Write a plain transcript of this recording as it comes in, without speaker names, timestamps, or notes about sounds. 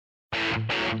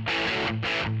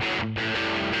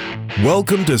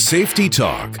Welcome to Safety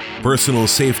Talk. Personal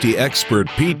safety expert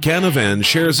Pete Canavan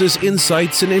shares his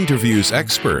insights and interviews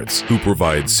experts who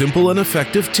provide simple and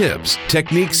effective tips,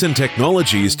 techniques, and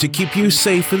technologies to keep you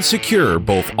safe and secure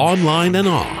both online and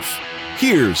off.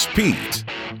 Here's Pete.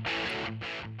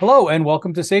 Hello and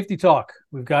welcome to Safety Talk.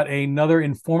 We've got another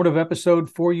informative episode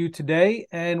for you today,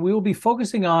 and we will be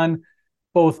focusing on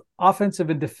both offensive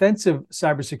and defensive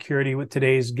cybersecurity with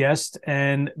today's guest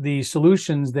and the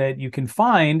solutions that you can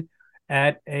find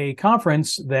at a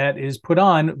conference that is put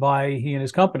on by he and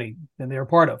his company and they're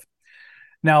part of.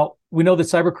 Now, we know that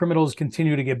cyber criminals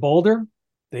continue to get bolder.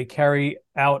 They carry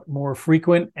out more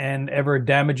frequent and ever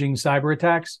damaging cyber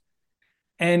attacks.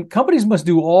 And companies must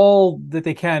do all that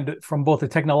they can from both a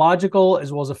technological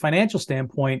as well as a financial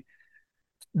standpoint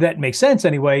that makes sense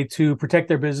anyway to protect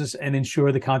their business and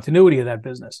ensure the continuity of that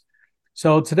business.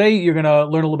 So today you're going to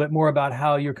learn a little bit more about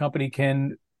how your company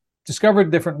can discover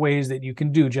different ways that you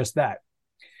can do just that.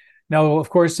 Now, of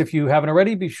course, if you haven't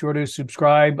already, be sure to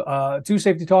subscribe to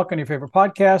Safety Talk on your favorite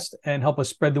podcast and help us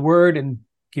spread the word and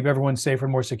keep everyone safer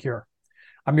and more secure.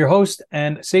 I'm your host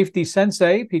and safety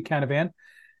sensei, Pete Canavan,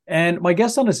 and my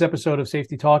guest on this episode of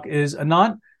Safety Talk is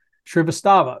Anant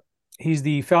Shrivastava. He's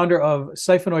the founder of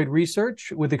Cybersecurity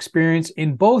Research with experience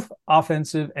in both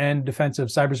offensive and defensive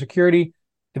cybersecurity,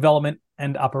 development,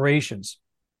 and operations.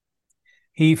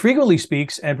 He frequently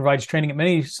speaks and provides training at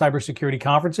many cybersecurity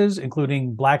conferences,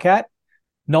 including Black Hat,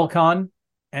 NullCon,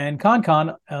 and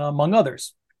ConCon, among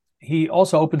others. He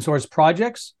also open source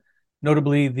projects,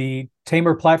 notably the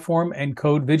Tamer platform and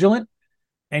Code Vigilant,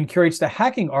 and curates the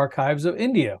hacking archives of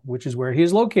India, which is where he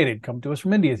is located. Come to us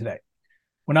from India today.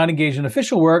 When not engaged in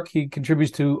official work, he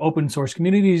contributes to open source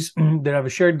communities that have a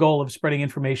shared goal of spreading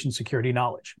information security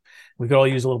knowledge. We could all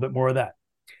use a little bit more of that.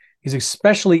 He's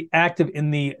especially active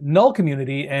in the Null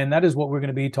community, and that is what we're going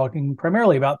to be talking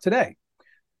primarily about today.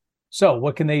 So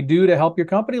what can they do to help your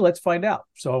company? Let's find out.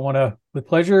 So I want to, with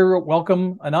pleasure,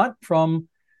 welcome Anant from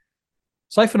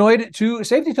Cybersecurity to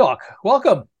Safety Talk.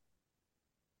 Welcome.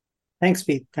 Thanks,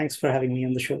 Pete. Thanks for having me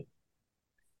on the show.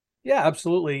 Yeah,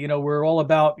 absolutely. We're all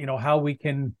about, how we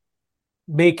can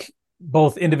make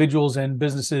both individuals and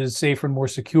businesses safer and more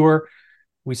secure.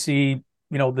 We see,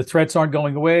 the threats aren't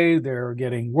going away. They're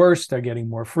getting worse. They're getting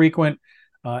more frequent.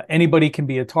 Anybody can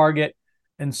be a target.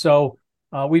 And so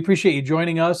we appreciate you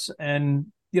joining us.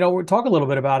 And, we'll talk a little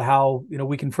bit about how,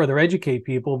 we can further educate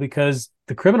people because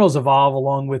the criminals evolve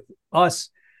along with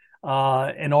us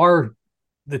and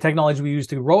the technology we use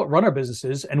to run our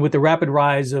businesses. And with the rapid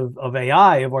rise of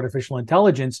AI, of artificial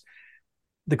intelligence,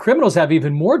 the criminals have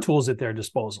even more tools at their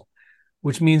disposal,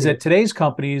 which means that today's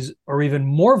companies are even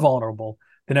more vulnerable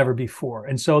than ever before.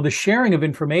 And so the sharing of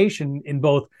information in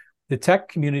both the tech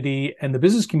community and the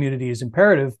business community is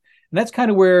imperative. And that's kind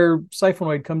of where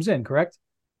Cybersecurity comes in, correct?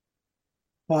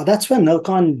 That's where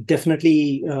NullCon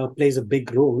definitely plays a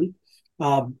big role.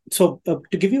 So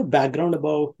to give you a background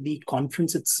about the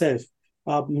conference itself,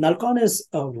 NullCon is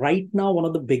right now one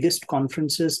of the biggest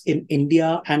conferences in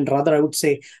India and rather I would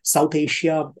say South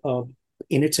Asia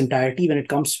in its entirety when it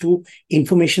comes to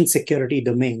information security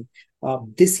domain.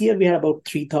 This year we had about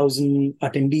 3,000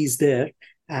 attendees there,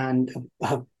 and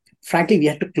frankly we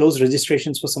had to close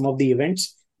registrations for some of the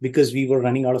events because we were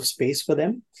running out of space for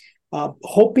them.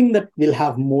 Hoping that we'll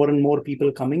have more and more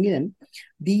people coming in.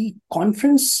 The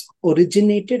conference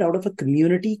originated out of a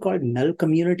community called Null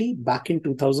Community back in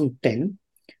 2010.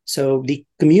 So the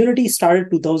community started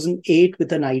 2008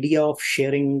 with an idea of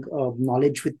sharing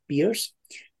knowledge with peers.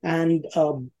 And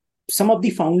some of the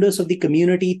founders of the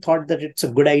community thought that it's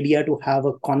a good idea to have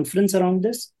a conference around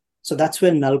this. So that's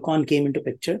where NullCon came into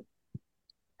picture.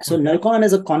 So NullCon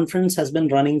as a conference has been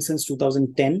running since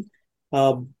 2010.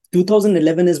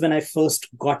 2011 is when I first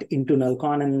got into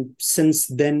NullCon, and since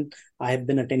then I have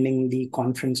been attending the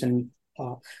conference. And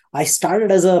I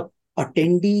started as a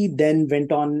attendee, then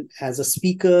went on as a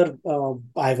speaker.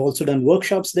 I've also done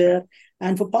workshops there,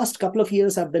 and for past couple of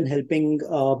years I've been helping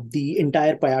the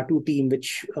entire Payatu team,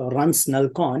 which runs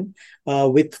NullCon,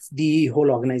 with the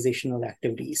whole organizational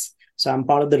activities. So I'm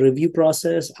part of the review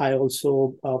process. I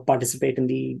also participate in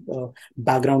the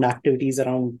background activities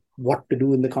around what to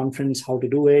do in the conference, how to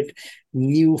do it,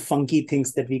 new funky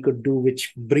things that we could do,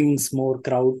 which brings more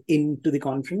crowd into the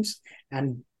conference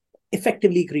and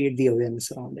effectively create the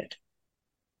awareness around it.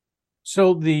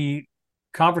 So the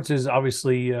conference is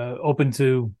obviously open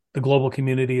to the global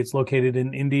community. It's located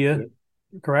in India,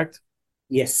 correct?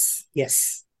 Yes.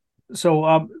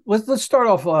 So let's start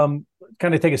off,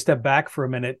 kind of take a step back for a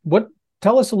minute.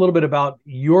 Tell us a little bit about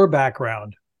your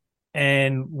background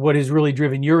and what has really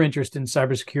driven your interest in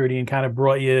cybersecurity and kind of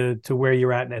brought you to where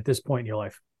you're at this point in your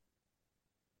life.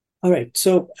 All right.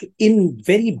 So, in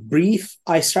very brief,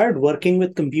 I started working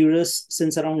with computers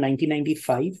since around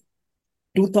 1995.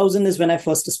 2000 is when I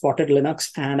first spotted Linux,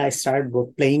 and I started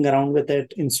playing around with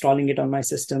it, installing it on my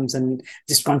systems, and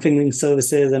just configuring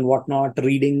services and whatnot,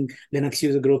 reading Linux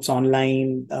user groups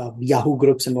online, Yahoo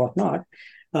groups, and whatnot.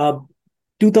 Uh,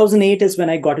 2008 is when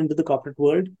I got into the corporate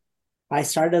world. I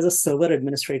started as a server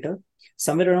administrator.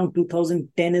 Somewhere around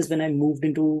 2010 is when I moved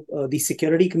into the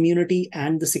security community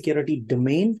and the security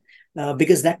domain,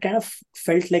 because that kind of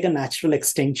felt like a natural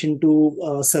extension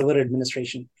to server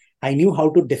administration. I knew how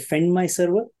to defend my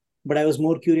server, but I was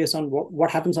more curious on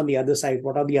what happens on the other side.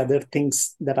 What are the other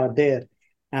things that are there?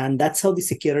 And that's how the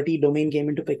security domain came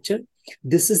into picture.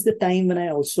 This is the time when I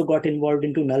also got involved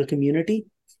into null community,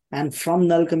 and from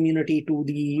null community to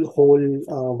the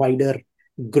whole wider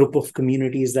group of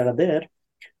communities that are there.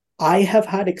 I have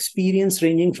had experience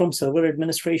ranging from server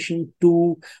administration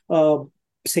to,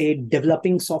 say,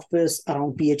 developing softwares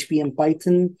around PHP and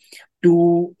Python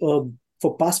to,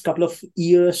 for past couple of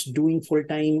years, doing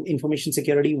full-time information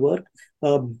security work,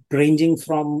 ranging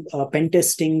from pen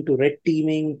testing to red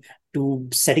teaming to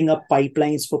setting up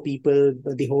pipelines for people,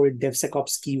 the whole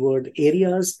DevSecOps keyword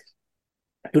areas,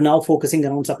 to now focusing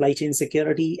around supply chain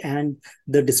security and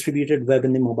the distributed web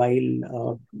and the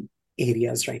mobile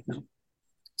areas right now.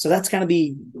 So that's kind of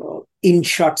the in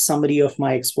short summary of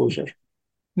my exposure.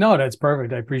 No, that's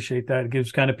perfect. I appreciate that. It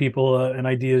gives kind of people an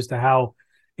idea as to how,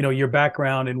 your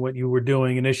background and what you were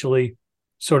doing initially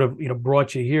sort of,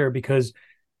 brought you here. Because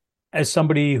as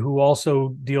somebody who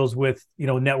also deals with,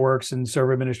 networks and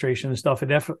server administration and stuff, it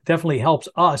definitely helps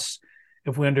us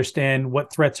if we understand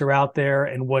what threats are out there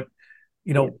and what,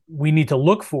 we need to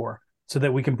look for so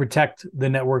that we can protect the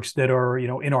networks that are,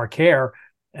 in our care,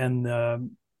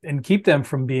 and keep them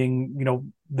from being,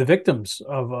 the victims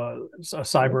of a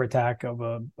cyber attack, of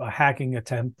a hacking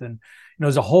attempt. And,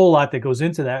 there's a whole lot that goes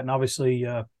into that. And obviously,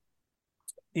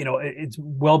 it's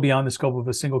well beyond the scope of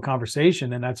a single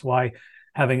conversation. And that's why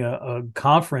having a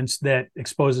conference that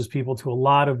exposes people to a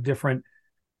lot of different,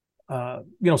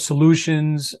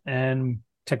 solutions and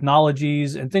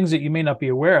technologies and things that you may not be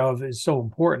aware of is so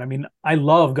important. I mean, I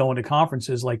love going to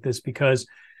conferences like this because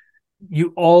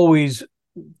you always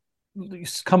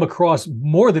come across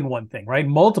more than one thing, right?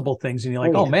 Multiple things. And you're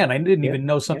like, oh man, I didn't even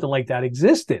know something like that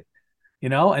existed,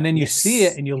 and then you see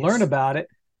it and you learn about it.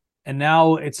 And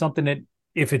now it's something that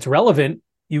if it's relevant,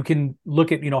 you can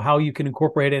look at, how you can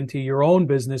incorporate it into your own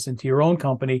business, into your own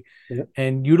company,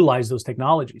 and utilize those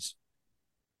technologies.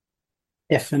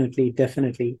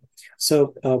 Definitely.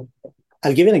 So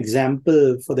I'll give an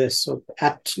example for this. So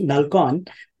at NullCon,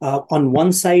 on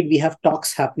one side, we have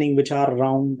talks happening which are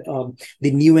around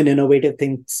the new and innovative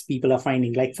things people are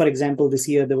finding. Like, for example, this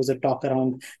year, there was a talk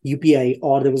around UPI,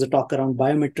 or there was a talk around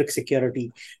biometric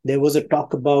security. There was a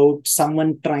talk about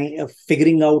someone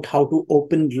figuring out how to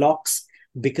open locks,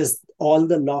 because all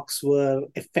the locks were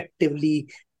effectively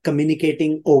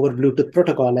communicating over Bluetooth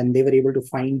protocol, and they were able to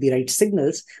find the right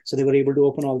signals. So they were able to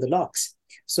open all the locks.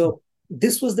 So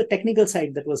this was the technical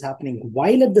side that was happening.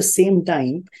 While at the same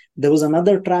time, there was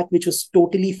another track which was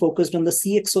totally focused on the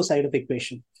CXO side of the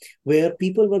equation, where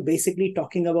people were basically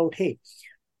talking about, hey,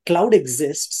 cloud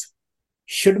exists.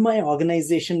 Should my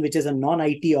organization, which is a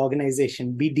non-IT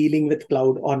organization, be dealing with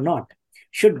cloud or not?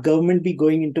 Should government be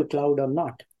going into cloud or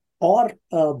not? Or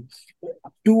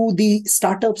to the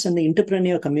startups and the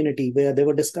entrepreneur community, where there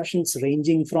were discussions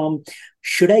ranging from,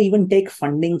 should I even take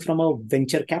funding from a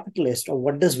venture capitalist, or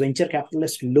what does venture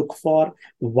capitalist look for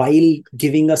while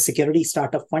giving a security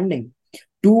startup funding,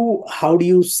 to how do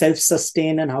you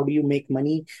self-sustain and how do you make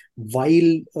money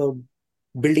while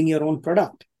building your own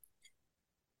product.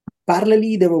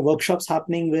 Parallelly, there were workshops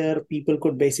happening where people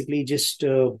could basically just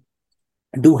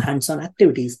do hands-on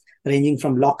activities ranging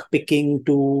from lock picking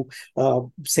to,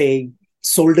 say,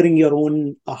 soldering your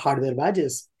own hardware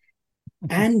badges.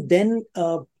 And then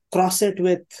cross it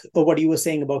with what you were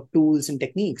saying about tools and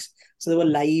techniques. So there were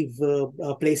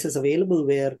live places available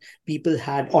where people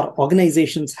had, or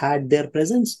organizations had, their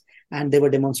presence, and they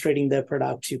were demonstrating their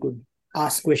products. You could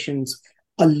ask questions.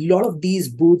 A lot of these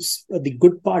booths, the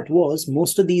good part was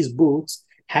most of these booths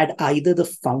had either the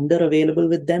founder available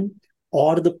with them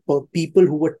or the people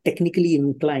who were technically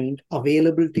inclined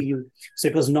available to you. So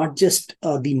it was not just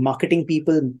the marketing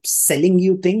people selling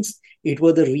you things. It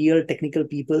were the real technical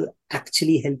people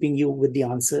actually helping you with the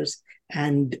answers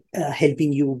and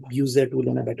helping you use their tool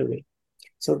in a better way.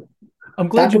 So I'm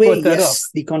glad you brought that up.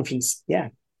 The conference. Yeah.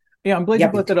 Yeah, I'm glad you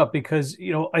Yeah, brought that up because,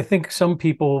 I think some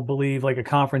people believe like a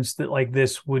conference that like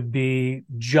this would be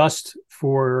just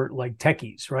for like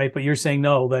techies, right? But you're saying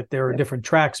no, that there are yeah. different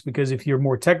tracks because if you're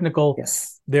more technical,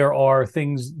 Yes. there are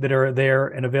things that are there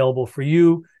and available for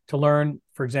you to learn.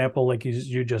 For example, like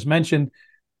you just mentioned,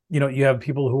 you have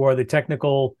people who are the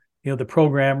technical, the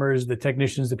programmers, the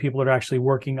technicians, the people that are actually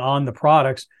working on the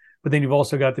products. But then you've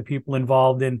also got the people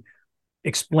involved in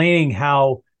explaining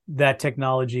how that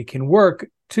technology can work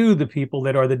to the people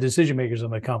that are the decision makers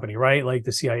in the company, right? Like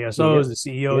the CISOs, Yep. the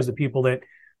CEOs, Yep. the people that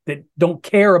don't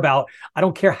care about, I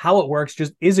don't care how it works,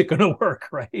 just is it going to work,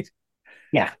 right?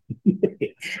 Yeah.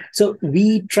 So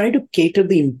we try to cater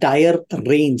the entire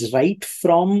range, right?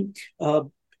 From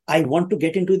I want to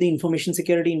get into the information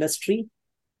security industry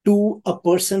to a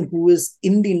person who is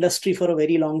in the industry for a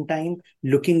very long time,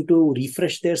 looking to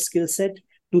refresh their skill set,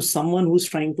 to someone who's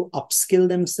trying to upskill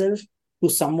themselves, to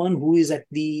someone who is at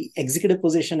the executive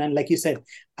position. And like you said,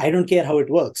 I don't care how it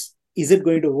works. Is it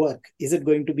going to work? Is it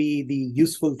going to be the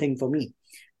useful thing for me?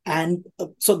 And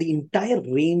so the entire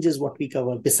range is what we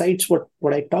cover. Besides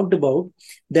what I talked about,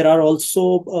 there are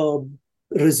also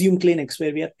resume clinics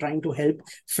where we are trying to help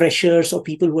freshers or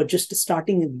people who are just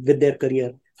starting with their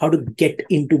career how to get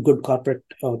into good corporate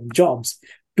jobs.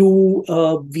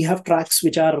 We have tracks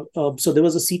which are so there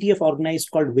was a CTF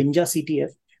organized called Winja CTF.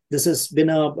 This has been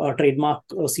a trademark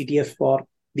CTF for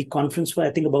the conference for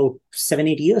I think about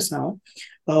 7-8 years now,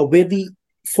 where the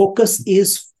focus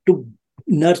is to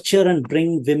nurture and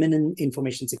bring women in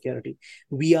information security.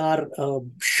 We are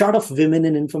short of women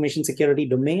in information security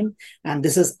domain, and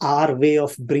this is our way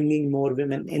of bringing more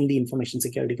women in the information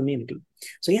security community.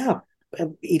 So yeah,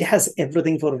 it has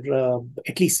everything for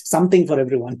at least something for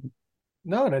everyone.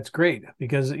 No, that's great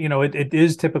because it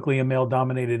is typically a male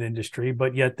dominated industry,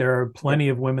 but yet there are Yeah, plenty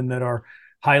of women that are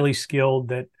highly skilled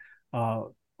that uh,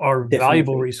 are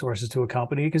valuable definitely. resources to a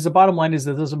company. Because the bottom line is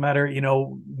that it doesn't matter,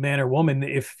 man or woman,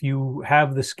 if you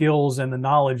have the skills and the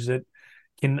knowledge that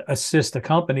can assist a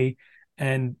company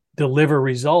and deliver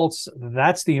results,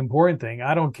 that's the important thing.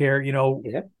 I don't care,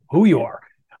 Yeah, who you yeah, are.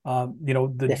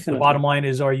 The bottom definitely. line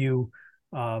is, are you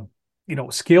uh,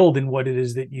 skilled in what it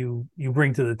is that you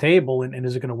bring to the table, and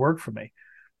is it going to work for me?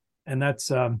 And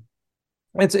that's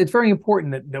it's very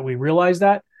important that we realize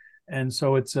that. And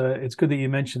so it's good that you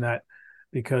mentioned that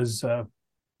because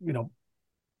you know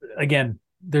again,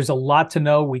 there's a lot to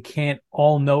know. We can't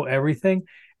all know everything.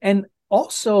 And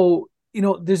also,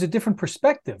 there's a different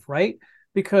perspective, right?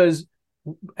 Because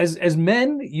as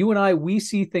men, you and I, we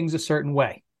see things a certain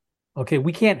way. Okay,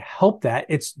 we can't help that.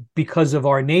 It's because of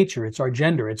our nature. It's our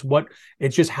gender. It's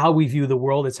just how we view the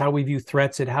world. It's how we view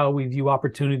threats. It's how we view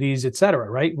opportunities, et cetera,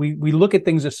 right? We look at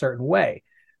things a certain way.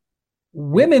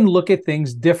 Yeah, Women look at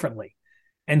things differently.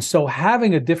 And so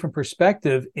having a different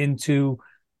perspective into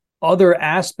other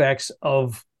aspects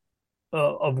of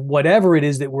whatever it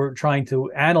is that we're trying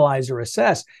to analyze or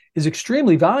assess is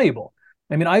extremely valuable.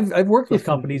 I mean, I've worked with definitely.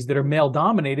 companies that are male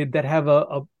dominated that have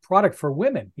a product for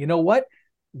women. You know what?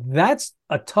 That's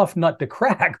a tough nut to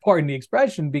crack, pardon the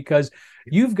expression, because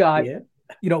you've got, Yeah,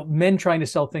 men trying to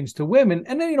sell things to women.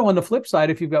 And then, on the flip side,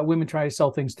 if you've got women trying to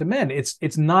sell things to men,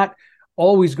 it's not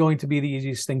always going to be the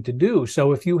easiest thing to do.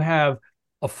 So if you have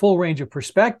a full range of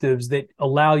perspectives that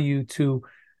allow you to,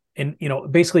 and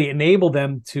basically enable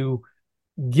them to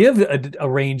give a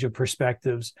range of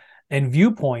perspectives and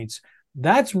viewpoints,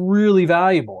 that's really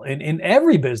valuable in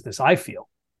every business, I feel.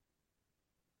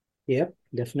 yeah,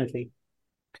 definitely.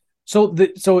 So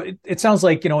it sounds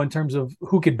like, in terms of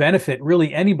who could benefit,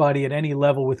 really anybody at any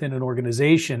level within an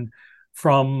organization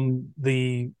from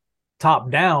the top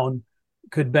down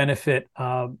could benefit,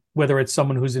 whether it's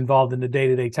someone who's involved in the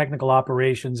day-to-day technical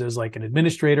operations as like an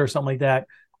administrator or something like that,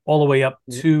 all the way up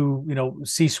Yeah. to,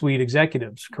 C-suite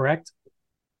executives, correct?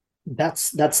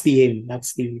 That's the aim.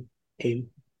 That's the aim.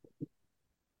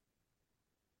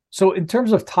 So in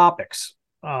terms of topics,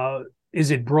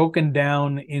 is it broken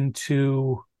down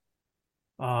into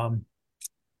um,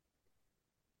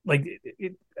 like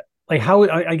like how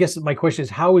I guess my question is,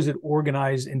 how is it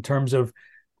organized in terms of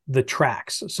the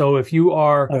tracks? So if you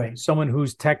are All right. someone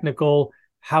who's technical,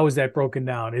 how is that broken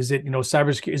down? Is it,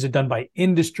 cybersecurity? Is it done by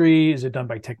industry? Is it done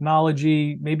by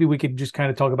technology? Maybe we could just kind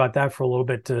of talk about that for a little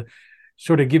bit to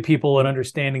sort of give people an Yeah.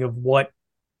 understanding of what,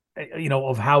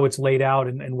 of how it's laid out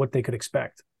and what they could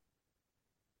expect.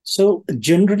 So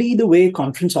generally, the way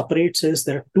conference operates is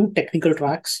there are two technical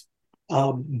tracks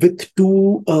with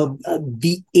two.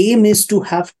 The aim is to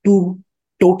have two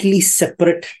totally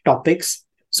separate topics,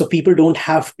 so people don't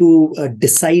have to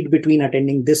decide between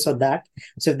attending this or that.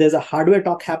 So if there's a hardware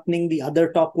talk happening, the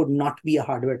other talk would not be a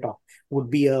hardware talk; would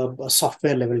be a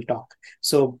software level talk.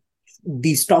 So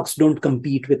these talks don't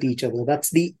compete with each other. That's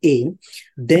the aim.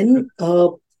 Then,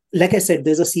 like I said,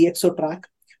 there's a CXO track.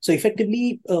 So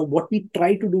effectively, what we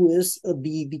try to do is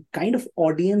the kind of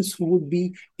audience who would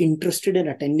be interested in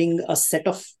attending a set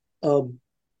of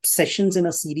sessions in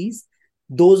a series,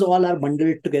 those all are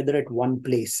bundled together at one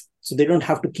place. So they don't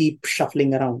have to keep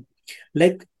shuffling around.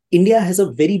 Like India has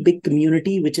a very big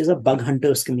community, which is a bug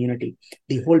hunters community.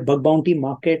 The whole bug bounty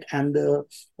market and the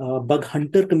bug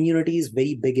hunter community is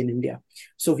very big in India.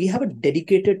 So we have a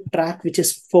dedicated track which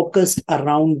is focused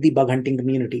around the bug hunting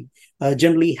community.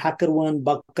 Generally, HackerOne,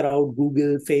 BugCrowd,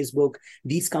 Google, Facebook,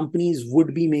 these companies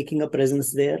would be making a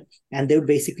presence there, and they would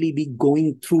basically be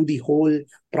going through the whole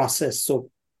process. So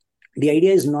the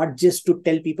idea is not just to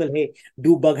tell people, hey,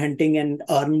 do bug hunting and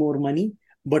earn more money,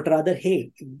 but rather,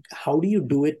 hey, how do you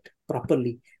do it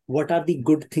properly? What are the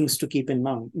good things to keep in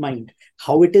mind?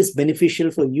 How it is beneficial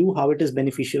for you, how it is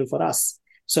beneficial for us.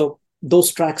 So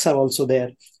those tracks are also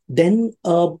there. Then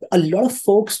a lot of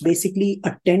folks basically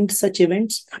attend such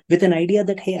events with an idea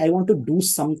that, hey, I want to do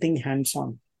something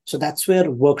hands-on. So that's where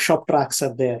workshop tracks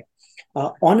are there.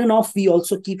 On and off, we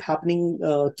also keep having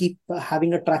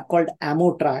a track called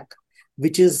Ammo track,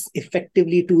 which is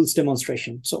effectively tools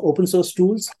demonstration. So open source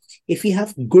tools, if we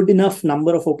have good enough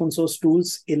number of open source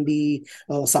tools in the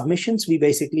submissions, we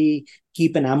basically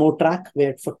keep an ammo track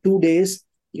where for 2 days,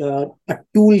 a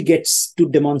tool gets to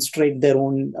demonstrate their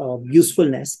own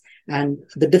usefulness. And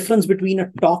the difference between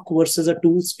a talk versus a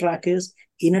tools track is,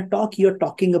 in a talk, you're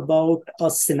talking about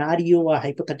a scenario, a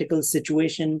hypothetical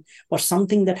situation, or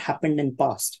something that happened in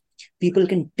past. People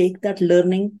can take that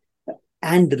learning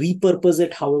and repurpose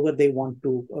it however they want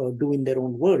to do in their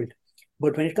own world.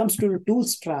 But when it comes to the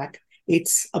tools track,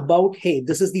 it's about, hey,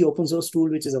 this is the open source tool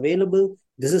which is available.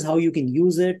 This is how you can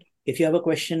use it. If you have a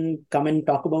question, come and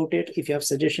talk about it. If you have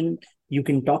suggestion, you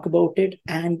can talk about it.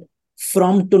 And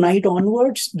from tonight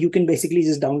onwards, you can basically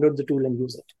just download the tool and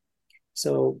use it.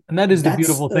 So, and that is the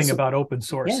beautiful thing about open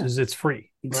source, is it's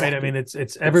free, exactly. right? I mean,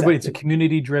 it's everybody, it's a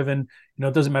community driven,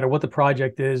 it doesn't matter what the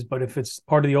project is, but if it's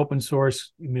part of the open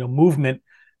source, movement,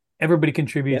 everybody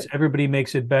contributes, everybody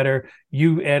makes it better.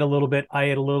 You add a little bit,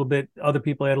 I add a little bit, other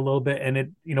people add a little bit, and it,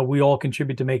 we all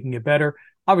contribute to making it better.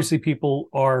 Obviously, people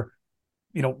are,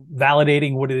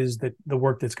 validating what it is that the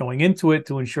work that's going into it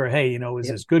to ensure, hey, is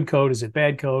this good code? Is it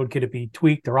bad code? Could it be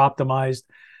tweaked or optimized?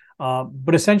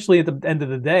 But essentially, at the end of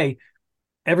the day,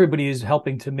 everybody is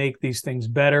helping to make these things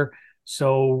better,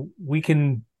 so we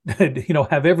can,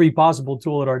 have every possible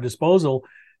tool at our disposal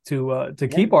to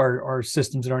keep our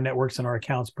systems and our networks and our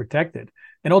accounts protected,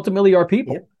 and ultimately our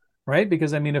people, right?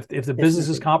 Because I mean, if the business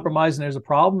is compromised and there's a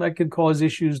problem, that could cause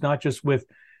issues not just with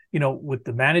with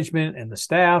the management and the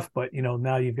staff, but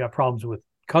now you've got problems with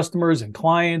customers and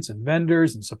clients and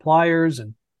vendors and suppliers,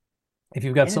 and if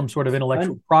you've got some sort of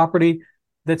intellectual property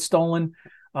that's stolen,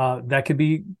 that could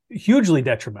be hugely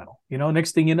detrimental.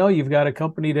 Next thing you know, you've got a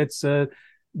company that's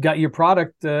got your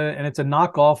product and it's a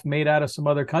knockoff made out of some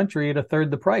other country at a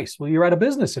third the price. Well, you're out of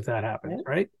business if that happens,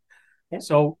 right?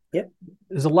 So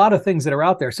there's a lot of things that are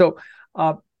out there. So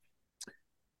one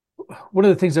of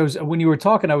the things when you were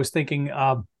talking, I was thinking,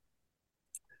 how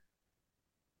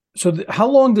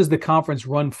long does the conference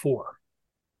run for?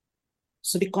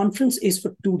 So the conference is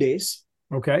for 2 days.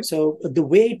 Okay. So the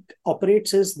way it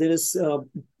operates is, there is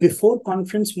before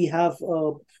conference, we have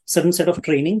a certain set of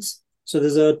trainings. So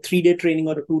there's a 3-day training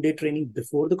or a 2-day training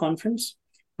before the conference.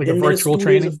 Like then a virtual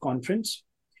training? Days of conference.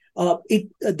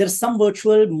 There's some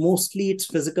virtual, mostly it's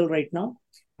physical right now.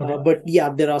 Okay. But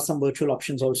there are some virtual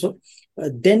options also.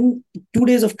 Then 2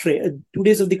 days of 2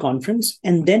 days of the conference.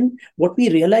 And then what we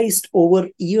realized over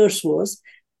years was,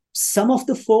 some of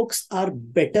the folks are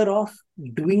better off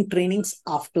doing trainings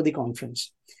after the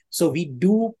conference. So we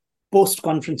do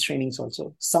post-conference trainings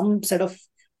also. Some set of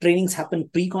trainings happen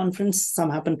pre-conference, some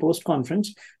happen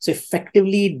post-conference. So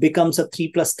effectively, it becomes a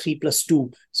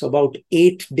 3+3+2. So about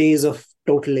 8 days of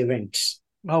total events.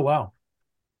 Oh, wow.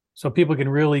 So people can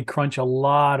really crunch a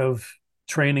lot of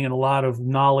training and a lot of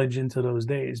knowledge into those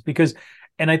days,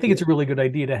 and I think it's a really good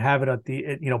idea to have it at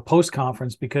the,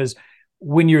 post-conference, because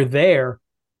when you're there,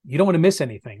 you don't want to miss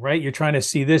anything, right? You're trying to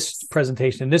see this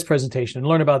presentation and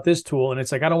learn about this tool. And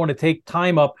it's like, I don't want to take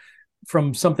time up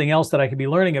from something else that I could be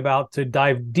learning about to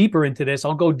dive deeper into this.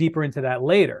 I'll go deeper into that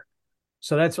later.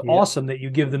 So that's awesome that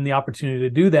you give them the opportunity to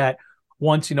do that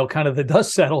once, kind of the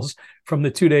dust settles from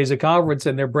the 2 days of conference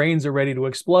and their brains are ready to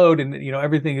explode and,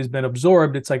 everything has been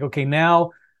absorbed. It's like, okay, now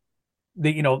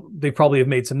they probably have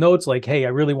made some notes like, hey, I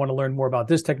really want to learn more about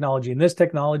this technology and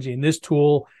this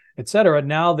tool, et cetera.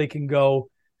 Now they can go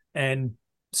and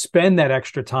spend that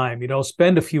extra time,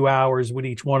 spend a few hours with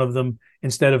each one of them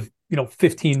instead of,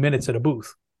 15 minutes at a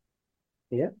booth.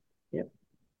 Yeah. Yeah.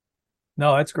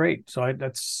 No, that's great. So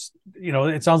that's,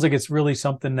 it sounds like it's really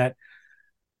something that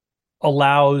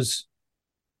allows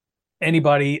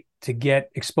anybody to get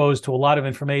exposed to a lot of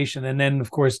information, and then of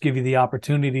course give you the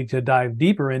opportunity to dive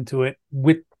deeper into it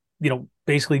with,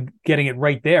 basically getting it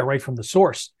right there, right from the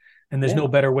source. And there's no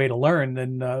better way to learn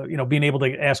than being able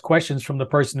to ask questions from the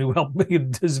person who helped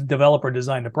develop or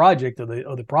design the project or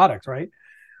the product, right?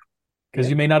 Because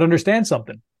you may not understand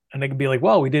something, and they can be like,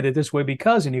 well, we did it this way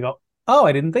because, and you go, oh,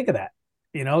 I didn't think of that.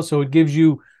 So it gives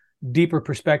you deeper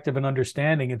perspective and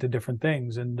understanding into different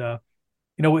things. And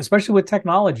especially with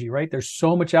technology, right? There's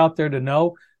so much out there to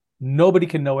know. Nobody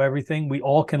can know everything. We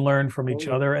all can learn from each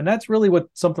other. And that's really what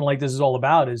something like this is all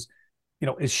about, is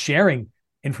sharing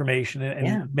information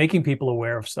and making people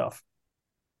aware of stuff.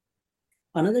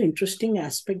 Another interesting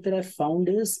aspect that I found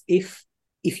is if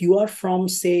you are from,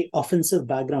 say, offensive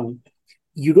background,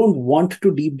 you don't want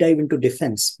to deep dive into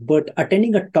defense, but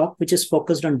attending a talk which is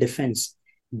focused on defense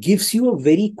gives you a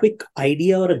very quick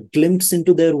idea or a glimpse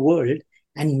into their world.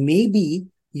 And maybe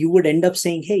you would end up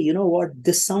saying, hey, you know what,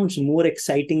 this sounds more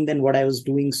exciting than what I was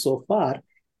doing so far.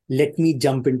 Let me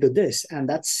jump into this. And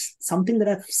that's something that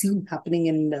I've seen happening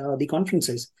in the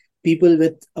conferences. People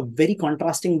with a very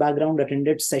contrasting background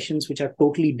attended sessions which are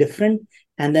totally different.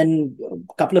 And then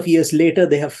a couple of years later,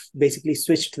 they have basically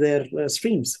switched their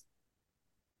streams.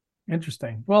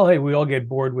 Interesting. Well, hey, we all get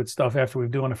bored with stuff after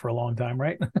we've been doing it for a long time,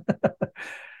 right?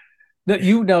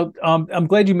 I'm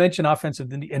glad you mentioned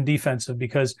offensive and defensive,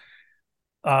 because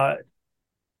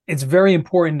it's very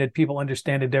important that people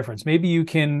understand the difference. Maybe you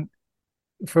can,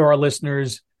 for our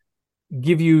listeners,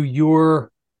 give you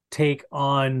your take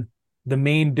on the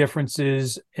main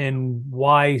differences and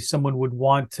why someone would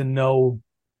want to know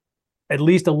at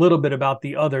least a little bit about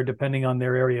the other, depending on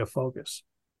their area of focus.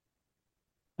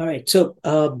 All right. So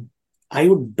I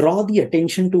would draw the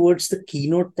attention towards the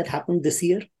keynote that happened this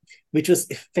year, which was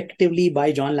effectively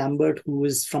by John Lambert, who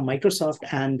is from Microsoft.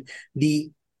 And the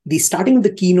starting of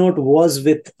the keynote was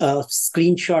with a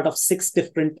screenshot of 6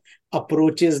 different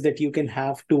approaches that you can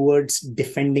have towards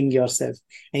defending yourself.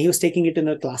 And he was taking it in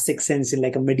a classic sense, in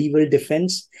like a medieval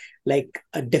defense. Like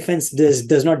a defense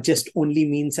does not just only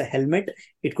means a helmet.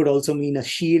 It could also mean a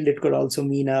shield. It could also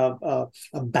mean a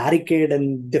barricade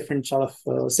and different sort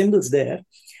of symbols there.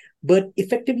 But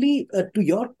effectively, to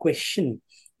your question,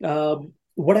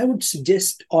 what I would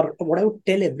suggest, or what I would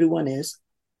tell everyone, is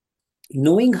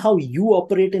knowing how you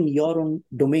operate in your own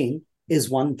domain is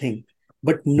one thing,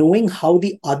 but knowing how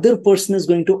the other person is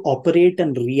going to operate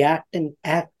and react and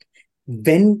act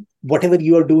when whatever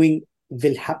you are doing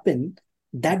will happen,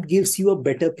 that gives you a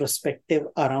better perspective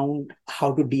around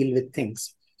how to deal with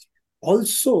things.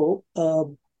 Also,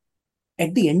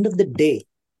 at the end of the day,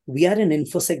 we are in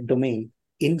InfoSec domain.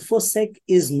 InfoSec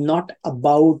is not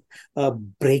about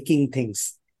breaking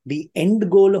things. The end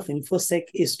goal of InfoSec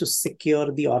is to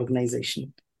secure the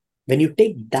organization. When you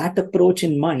take that approach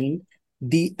in mind,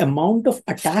 the amount of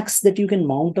attacks that you can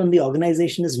mount on the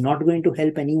organization is not going to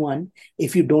help anyone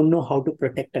if you don't know how to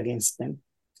protect against them.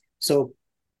 So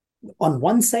on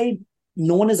one side,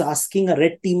 no one is asking a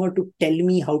red teamer to tell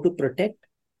me how to protect,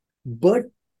 but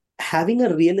having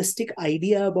a realistic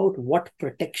idea about what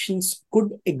protections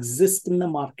could exist in the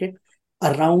market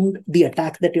around the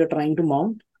attack that you're trying to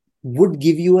mount would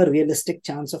give you a realistic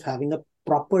chance of having a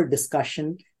proper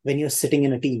discussion when you're sitting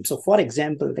in a team. So for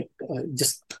example,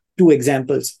 just 2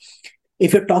 examples.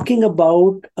 If you're talking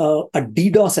about a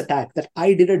DDoS attack, that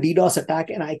I did a DDoS attack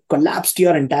and I collapsed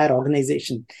your entire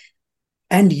organization,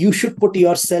 and you should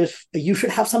have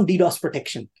some DDoS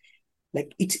protection.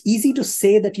 Like, it's easy to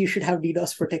say that you should have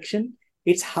DDoS protection.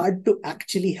 It's hard to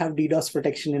actually have DDoS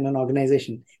protection in an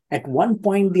organization. At one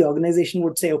point, the organization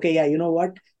would say, okay, yeah, you know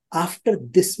what? After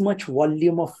this much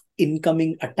volume of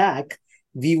incoming attack,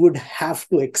 we would have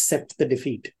to accept the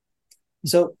defeat.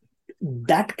 So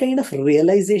that kind of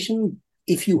realization,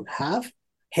 if you have,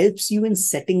 helps you in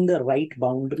setting the right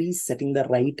boundaries, setting the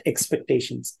right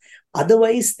expectations.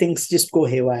 Otherwise, things just go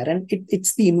haywire. And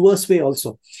it's the inverse way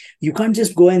also. You can't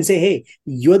just go and say, hey,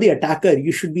 you're the attacker.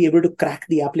 You should be able to crack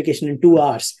the application in 2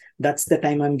 hours. That's the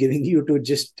time I'm giving you to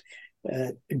just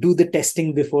do the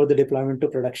testing before the deployment to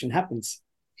production happens.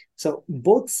 So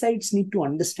both sides need to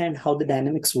understand how the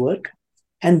dynamics work.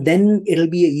 And then it'll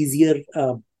be an easier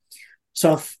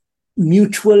sort of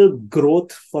mutual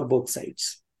growth for both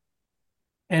sides.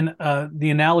 And the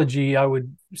analogy I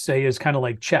would say is kind of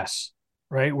like chess,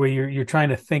 right? Where you're trying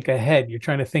to think ahead. You're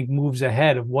trying to think moves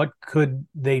ahead of what could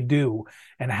they do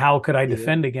and how could I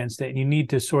defend against it. And you need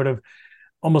to sort of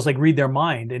almost like read their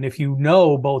mind. And if you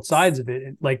know both sides of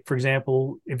it, like, for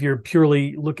example, if you're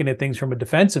purely looking at things from a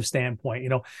defensive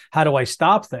standpoint, how do I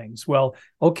stop things? Well,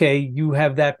 okay, you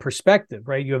have that perspective,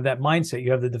 right? You have that mindset,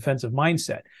 you have the defensive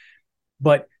mindset.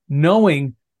 But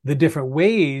knowing the different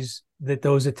ways that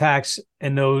those attacks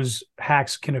and those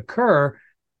hacks can occur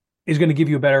is going to give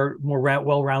you a better, more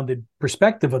well-rounded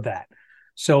perspective of that.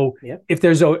 So if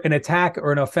there's an attack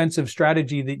or an offensive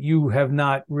strategy that you have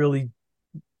not really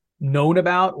known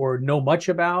about or know much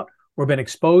about or been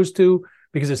exposed to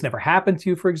because it's never happened to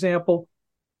you, for example,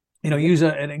 use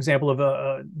an example of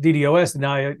a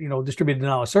DDoS, distributed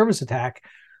denial of service attack,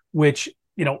 which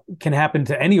can happen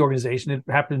to any organization. It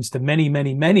happens to many,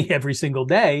 many, many every single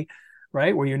day,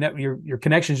 right? Where your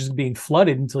connection is just being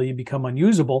flooded until you become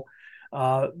unusable.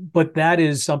 But that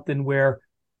is something where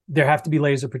there have to be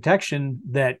layers of protection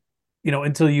that,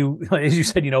 until you, as you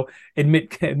said,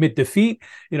 admit defeat.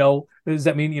 Does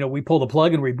that mean, we pull the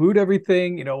plug and reboot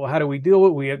everything? How do we deal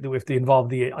with it? We have to involve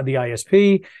the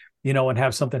ISP, and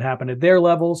have something happen at their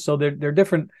level. So they're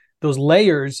different, those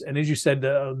layers. And as you said,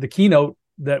 the keynote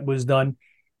that was done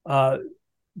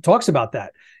talks about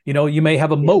that. You may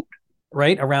have a moat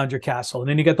right around your castle, and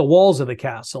then you got the walls of the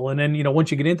castle, and then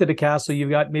once you get into the castle, you've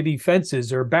got maybe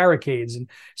fences or barricades. And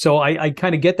so I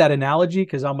kind of get that analogy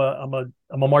because I'm a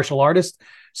martial artist,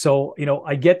 so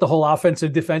I get the whole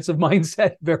offensive defensive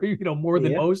mindset very more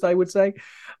than most, I would say.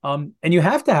 And you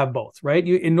have to have both, right?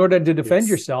 In order to defend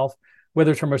yourself,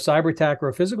 whether it's from a cyber attack or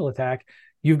a physical attack,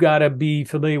 you've got to be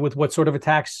familiar with what sort of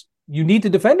attacks you need to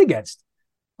defend against.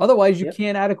 Otherwise, you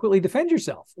can't adequately defend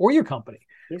yourself or your company.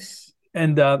 Yes.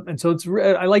 And so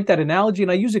I like that analogy, and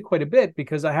I use it quite a bit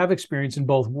because I have experience in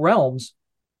both realms.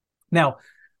 Now,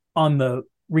 on the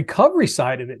recovery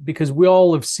side of it, because we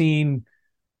all have seen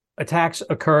attacks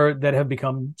occur that have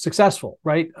become successful,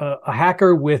 right? A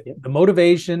hacker with the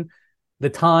motivation, the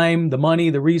time, the money,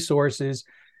 the resources,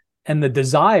 and the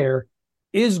desire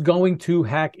is going to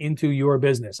hack into your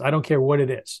business. I don't care what it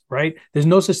is, right? There's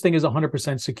no such thing as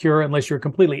 100% secure unless you're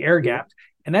completely air-gapped.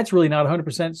 And that's really not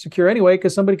 100% secure anyway,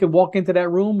 because somebody could walk into that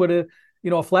room with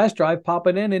a flash drive, pop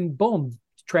it in, and boom,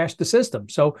 trash the system.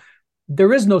 So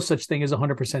there is no such thing as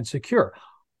 100% secure.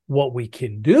 What we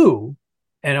can do,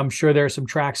 and I'm sure there are some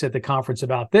tracks at the conference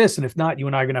about this, and if not, you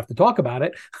and I are going to have to talk about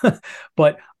it,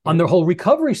 but on the whole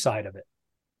recovery side of it,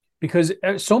 because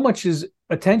so much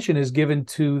attention is given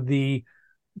to the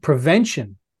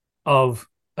prevention of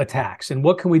attacks and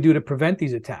what can we do to prevent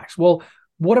these attacks. Well,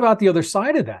 what about the other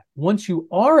side of that? Once you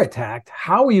are attacked,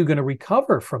 how are you going to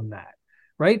recover from that,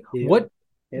 right?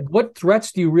 What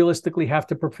threats do you realistically have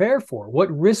to prepare for? What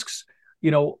risks,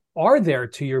 are there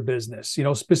to your business,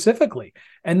 specifically?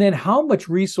 And then how much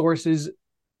resources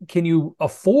can you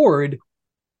afford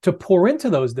to pour into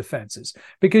those defenses?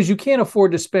 Because you can't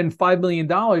afford to spend $5 million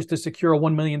to secure a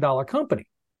 $1 million company.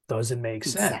 Doesn't make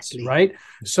sense, right?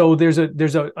 So there's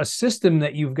a system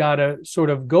that you've got to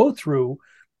sort of go through.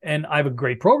 And I have a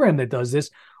great program that does this,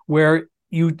 where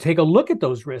you take a look at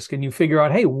those risks and you figure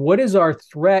out, hey, what is our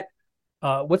threat?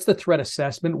 What's the threat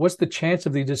assessment? What's the chance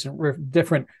of these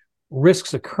different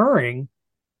risks occurring?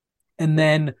 And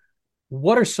then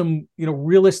what are some,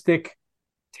 realistic,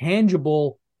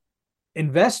 tangible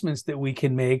investments that we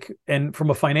can make, and from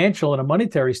a financial and a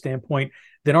monetary standpoint,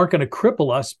 that aren't going to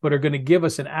cripple us, but are going to give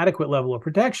us an adequate level of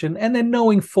protection. And then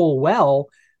knowing full well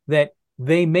that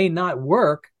they may not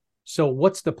work. So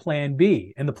what's the plan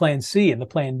B and the plan C and the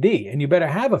plan D? And you better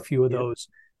have a few of those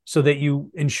so that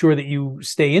you ensure that you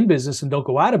stay in business and don't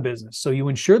go out of business. So you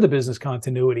ensure the business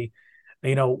continuity,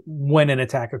 when an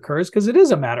attack occurs, because it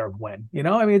is a matter of when,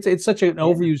 it's such an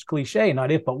overused cliche,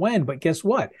 not if, but when. But guess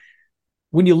what?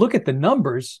 When you look at the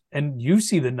numbers, and you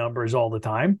see the numbers all the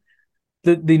time,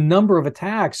 the number of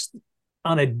attacks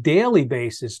on a daily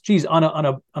basis,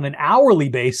 on an hourly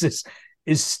basis,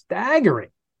 is staggering.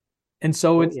 And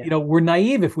so it's we're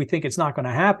naive if we think it's not going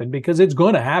to happen, because it's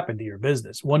going to happen to your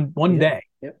business one day,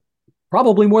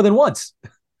 probably more than once,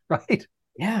 right?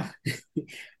 Yeah.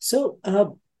 So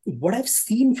what I've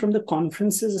seen from the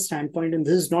conferences standpoint, and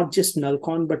this is not just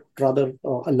NullCon, but rather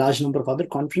a large number of other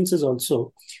conferences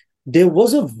also, there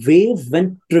was a wave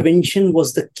when prevention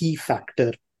was the key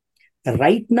factor.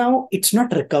 Right now, it's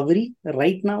not recovery.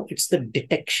 Right now, it's the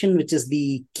detection, which is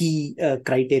the key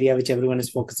criteria which everyone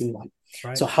is focusing on.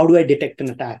 Right. So how do I detect an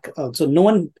attack? So no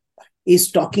one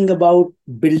is talking about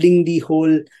building the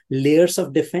whole layers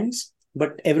of defense,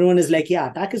 but everyone is like,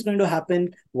 attack is going to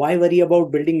happen. Why worry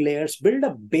about building layers? Build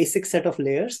a basic set of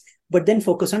layers, but then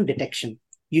focus on detection.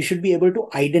 you should be able to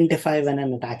identify when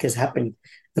an attack has happened.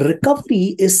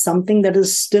 Recovery is something that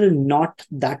is still not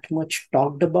that much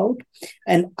talked about.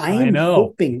 And I I am know.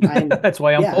 hoping, That's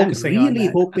why I'm I'm focusing on really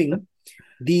that. hoping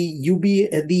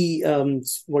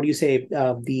what do you say,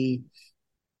 the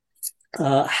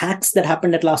hacks that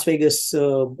happened at Las Vegas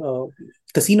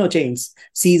casino chains,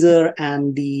 Caesar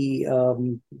and the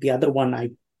other one,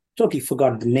 I totally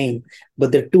forgot the name,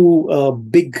 but the two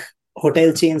big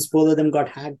hotel chains, both of them got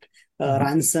hacked,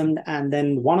 ransomed, and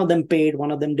then one of them paid,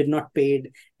 one of them did not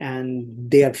paid, and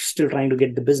they are still trying to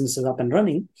get the businesses up and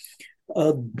running.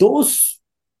 Those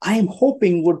I am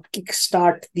hoping would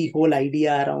kickstart the whole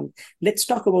idea around let's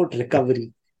talk about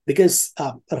recovery, because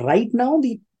right now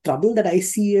the trouble that I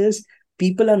see is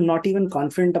people are not even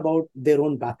confident about their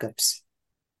own backups.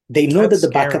 They know That's that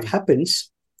the backup scary.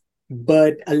 happens,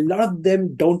 but a lot of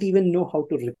them don't even know how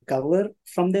to recover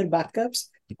from their backups,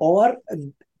 or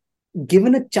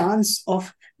given a chance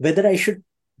of whether I should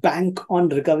bank on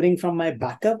recovering from my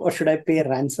backup or should I pay a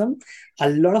ransom, a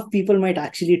lot of people might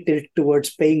actually tilt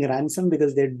towards paying ransom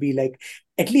because they'd be like,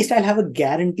 at least I'll have a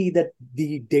guarantee that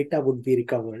the data would be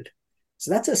recovered. So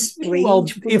that's a Well,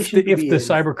 strange if position to the be in.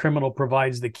 cyber criminal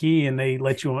provides the key and they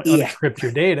let you Yeah. unencrypt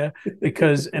your data,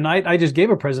 because and I just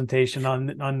gave a presentation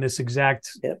on this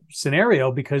exact Yep.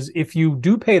 scenario, because if you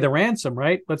do pay the ransom,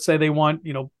 right? Let's say they want,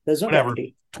 There's no whatever,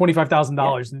 guarantee.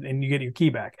 $25,000 and you get your key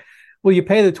back. Well, you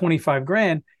pay the 25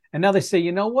 grand and now they say,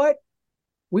 you know what?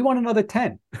 We want another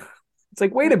 10. It's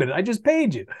like, wait a minute, I just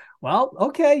paid you. Well,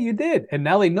 okay, you did. And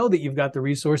now they know that you've got the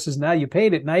resources. Now you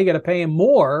paid it. Now you got to pay them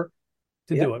more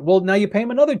to do it. Well, now you pay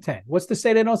them another 10. What's to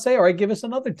say they don't say, all right, give us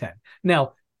another 10.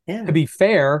 Now, to be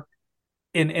fair,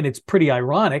 and it's pretty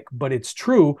ironic, but it's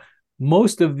true,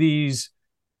 most of these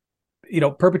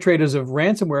perpetrators of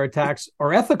ransomware attacks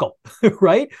are ethical,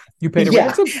 right? You pay the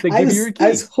ransom, they give you your key. I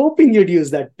was hoping you'd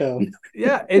use that term.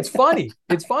 Yeah, it's funny.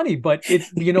 It's funny, but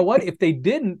you know what? If they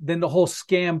didn't, then the whole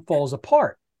scam falls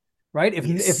apart, right?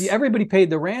 If everybody paid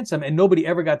the ransom and nobody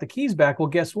ever got the keys back, well,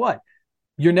 guess what?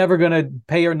 You're never going to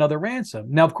pay another ransom.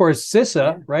 Now, of course,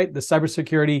 CISA, right, the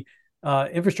Cybersecurity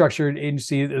Infrastructure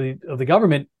Agency of the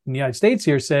government in the United States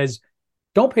here, says,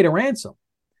 don't pay the ransom.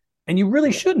 And you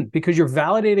really shouldn't, because you're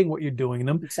validating what you're doing to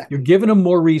them. Exactly. You're giving them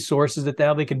more resources that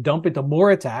now they can dump into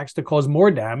more attacks to cause more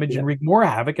damage and wreak more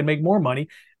havoc and make more money.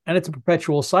 And it's a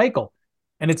perpetual cycle.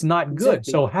 And it's not good.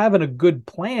 So having a good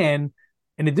plan,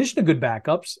 in addition to good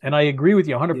backups, and I agree with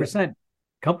you 100%,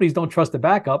 companies don't trust the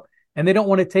backup, and they don't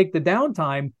want to take the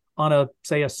downtime on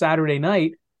say a Saturday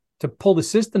night to pull the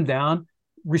system down,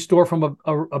 restore from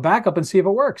a backup and see if it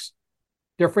works.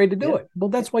 They're afraid to do it. Well,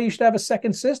 that's why you should have a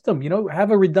second system, have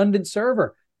a redundant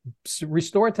server,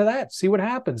 restore it to that, see what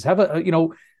happens. Have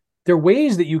there are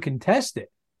ways that you can test it,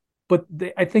 but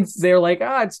I think they're like,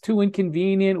 it's too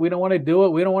inconvenient. We don't want to do it.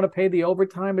 We don't want to pay the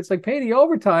overtime. It's like, pay the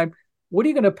overtime. What are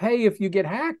you going to pay if you get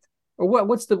hacked? Or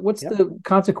what's the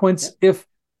consequence if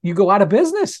you go out of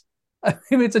business? I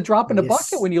mean, it's a drop in the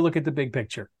bucket when you look at the big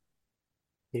picture.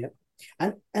 Yeah.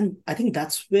 And I think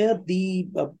that's where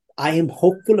I am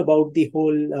hopeful about the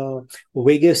whole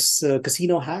Vegas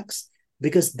casino hacks,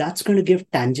 because that's going to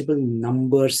give tangible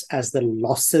numbers as the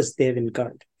losses they've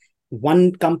incurred.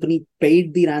 One company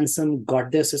paid the ransom,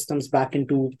 got their systems back in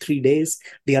 2-3 days.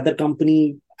 The other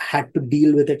company had to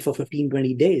deal with it for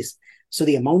 15-20 days. So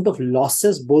the amount of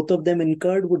losses both of them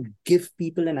incurred would give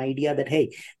people an idea that,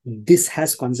 hey, this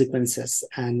has consequences.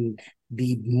 And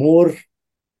the more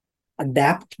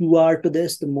adapt you are to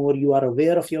this, the more you are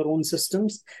aware of your own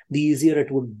systems, the easier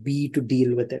it would be to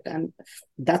deal with it. And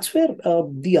that's where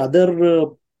the other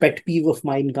pet peeve of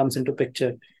mine comes into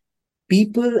picture.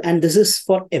 People, and this is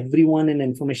for everyone in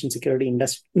information security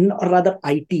industry, or rather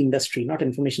IT industry, not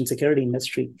information security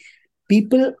industry,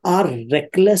 people are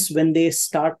reckless when they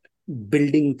start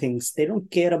building things. They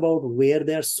don't care about where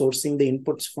they're sourcing the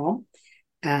inputs from,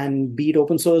 and be it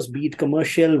open source, be it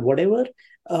commercial, whatever.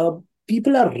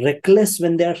 People are reckless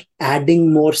when they're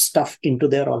adding more stuff into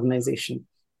their organization.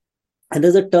 And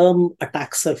there's a term,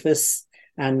 attack surface,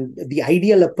 and the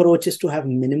ideal approach is to have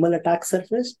minimal attack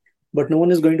surface, but no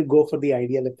one is going to go for the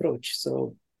ideal approach.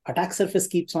 So attack surface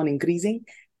keeps on increasing,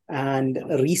 and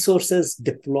resources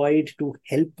deployed to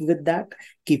help with that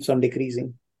keeps on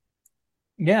decreasing.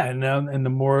 Yeah, and the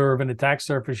more of an attack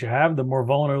surface you have, the more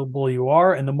vulnerable you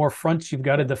are, and the more fronts you've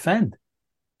got to defend.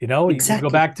 Exactly.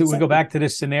 We go back to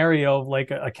this scenario of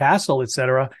like a castle,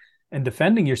 etc., and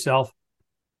defending yourself.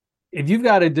 If you've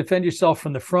got to defend yourself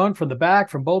from the front, from the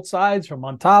back, from both sides, from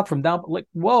on top, from down, like,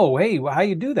 whoa, hey, how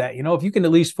you do that? If you can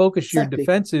at least focus your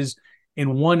defenses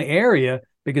in one area,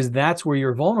 because that's where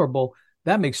you're vulnerable,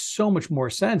 that makes so much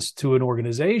more sense to an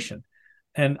organization.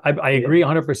 And I agree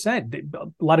 100%. A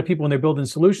lot of people, when they're building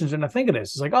solutions, and I think of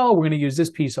this, it's like, oh, we're going to use this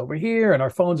piece over here, and our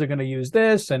phones are going to use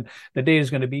this, and the data is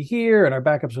going to be here, and our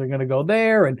backups are going to go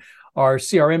there, and our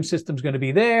CRM system is going to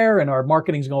be there, and our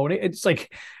marketing's going. It's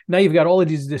like now you've got all of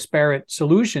these disparate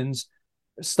solutions.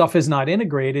 Stuff is not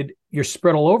integrated. You're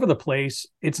spread all over the place.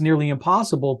 It's nearly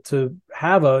impossible to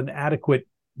have an adequate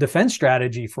defense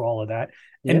strategy for all of that.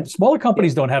 And smaller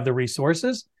companies don't have the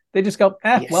resources. They just go,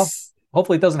 well,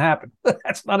 hopefully it doesn't happen.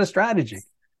 That's not a strategy.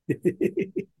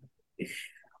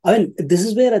 I mean, this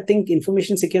is where I think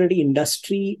information security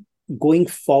industry going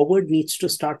forward needs to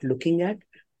start looking at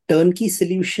turnkey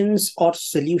solutions or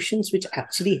solutions which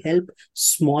actually help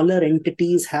smaller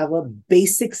entities have a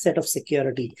basic set of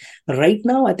security. Right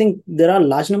now, I think there are a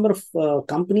large number of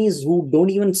companies who don't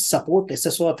even support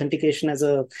SSO authentication as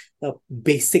a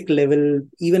basic level,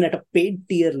 even at a paid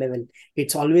tier level.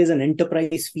 It's always an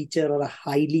enterprise feature or a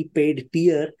highly paid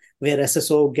tier where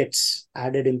SSO gets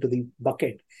added into the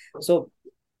bucket. So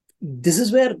this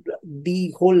is where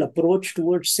the whole approach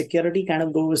towards security kind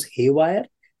of goes haywire,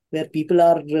 where people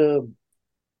are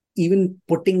even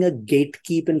putting a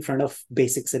gatekeep in front of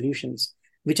basic solutions,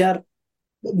 which are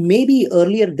maybe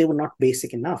earlier they were not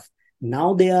basic enough.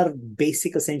 Now they are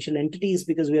basic essential entities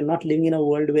because we are not living in a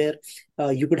world where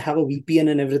you could have a VPN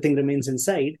and everything remains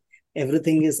inside.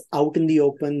 Everything is out in the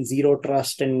open, zero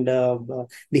trust, and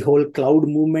the whole cloud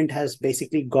movement has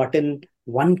basically gotten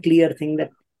one clear thing that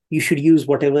you should use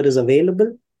whatever is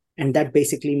available. And that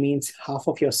basically means half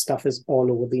of your stuff is all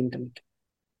over the internet.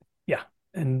 Yeah.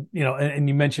 And, and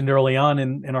you mentioned early on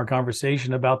in our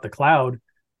conversation about the cloud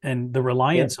and the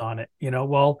reliance on it,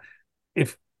 well,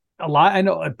 if I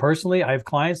know personally, I have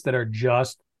clients that are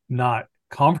just not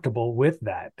comfortable with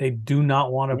that. They do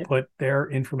not want to put their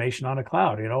information on a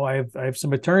cloud. I have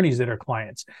some attorneys that are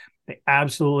clients. They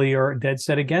absolutely are dead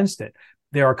set against it.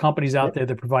 There are companies out there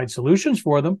that provide solutions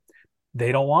for them.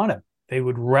 They don't want it. They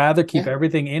would rather keep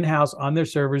everything in-house on their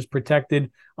servers,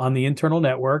 protected on the internal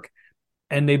network.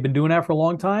 And they've been doing that for a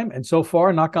long time. And so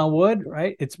far, knock on wood,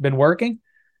 right, it's been working.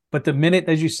 But the minute,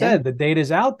 as you said, the data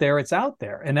is out there, it's out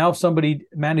there. And now if somebody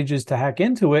manages to hack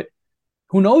into it,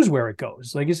 who knows where it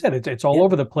goes? Like you said, it's all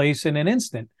over the place in an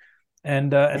instant.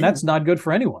 And that's not good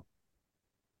for anyone.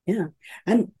 Yeah.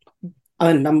 And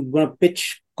I'm going to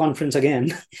pitch conference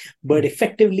again, but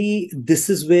effectively, this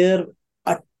is where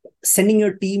sending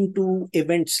your team to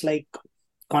events like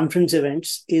conference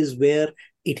events is where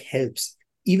it helps.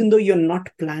 Even though you're not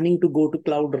planning to go to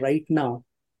cloud right now,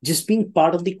 just being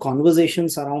part of the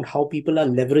conversations around how people are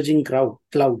leveraging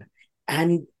cloud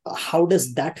and how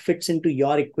does that fits into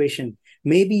your equation.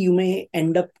 Maybe you may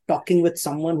end up talking with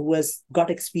someone who has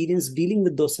got experience dealing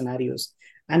with those scenarios.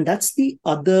 And that's the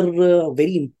other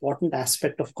very important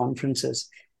aspect of conferences.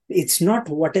 It's not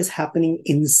what is happening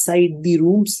inside the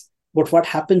rooms, but what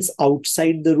happens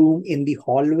outside the room, in the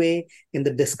hallway, in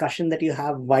the discussion that you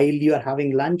have while you are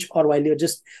having lunch or while you're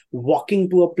just walking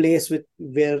to a place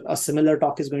where a similar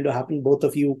talk is going to happen. Both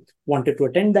of you wanted to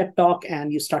attend that talk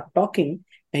and you start talking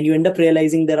and you end up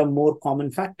realizing there are more common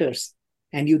factors.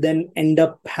 And you then end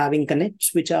up having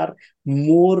connects which are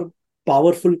more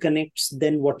powerful connects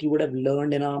than what you would have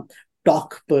learned in a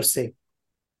talk per se.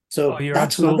 So you're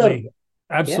that's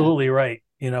absolutely right.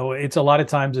 It's a lot of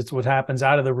times it's what happens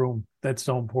out of the room that's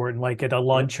so important, like at a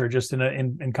lunch or just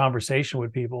in conversation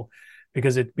with people,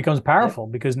 because it becomes powerful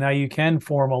because now you can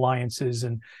form alliances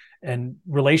and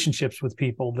relationships with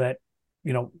people that,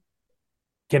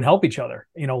 can help each other,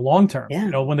 long term.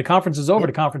 When the conference is over,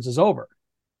 the conference is over,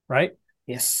 right?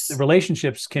 Yes. The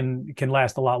relationships can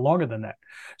last a lot longer than that.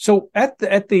 So at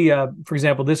the for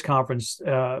example, this conference,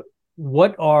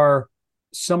 what are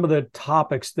some of the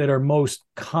topics that are most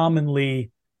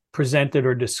commonly presented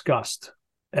or discussed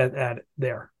at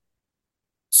there?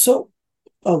 So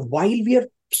while we are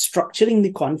structuring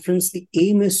the conference, the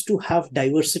aim is to have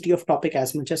diversity of topic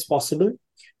as much as possible.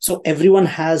 So everyone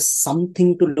has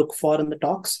something to look for in the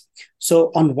talks.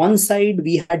 So on one side,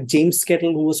 we had James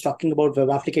Kettle, who was talking about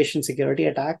web application security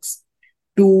attacks.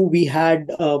 Two, we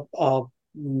had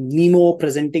Nemo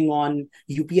presenting on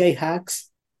UPI hacks.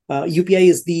 UPI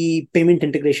is the payment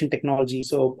integration technology.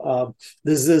 So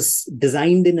this is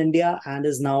designed in India and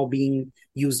is now being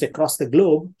used across the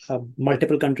globe.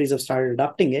 Multiple countries have started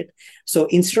adopting it. So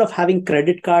instead of having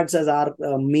credit cards as our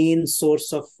main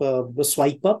source of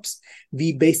swipe ups,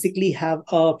 we basically have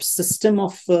a system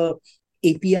of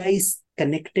APIs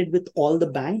connected with all the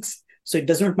banks. So it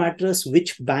does not matter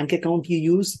which bank account you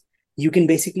use. You can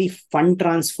basically fund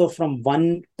transfer from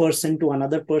one person to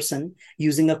another person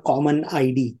using a common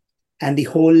ID. And the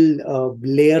whole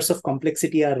layers of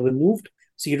complexity are removed.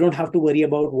 So you don't have to worry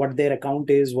about what their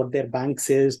account is, what their banks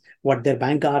is, what their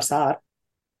bank hours are.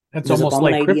 That's There's a almost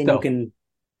common like ID and you crypto. can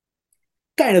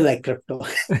kind of like crypto.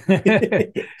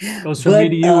 Goes from me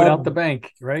to But you without the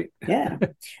bank, right? yeah.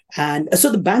 And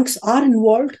so the banks are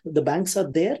involved, the banks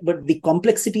are there, but the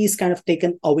complexity is kind of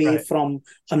taken away Right. from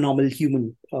a normal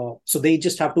human. So they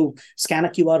just have to scan a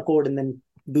QR code and then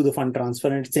do the fund transfer,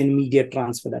 and it's an immediate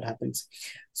transfer that happens.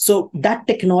 So that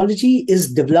technology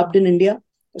is developed in India.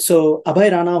 So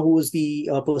Abhay Rana, who was the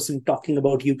person talking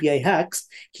about UPI hacks,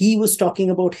 he was talking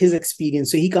about his experience.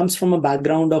 So he comes from a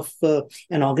background of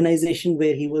an organization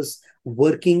where he was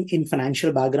working in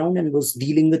financial background and was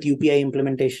dealing with UPI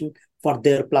implementation for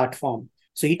their platform.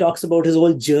 So he talks about his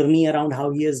whole journey around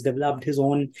how he has developed his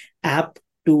own app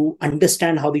to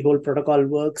understand how the whole protocol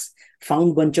works,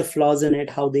 found a bunch of flaws in it,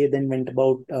 how they then went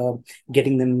about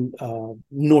getting them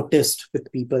noticed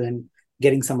with people and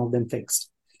getting some of them fixed.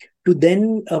 To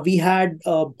then we had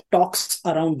talks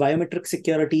around biometric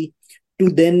security. To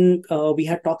then we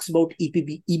had talks about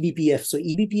eBPF. So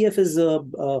eBPF is a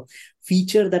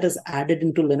feature that is added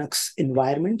into Linux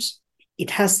environments. It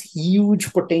has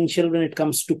huge potential when it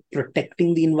comes to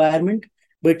protecting the environment,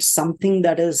 but it's something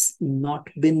that has not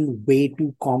been way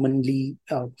too commonly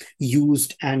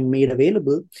used and made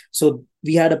available. So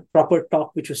we had a proper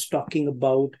talk which was talking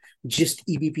about just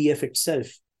eBPF itself.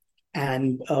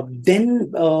 And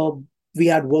then we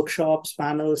had workshops,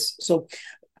 panels. So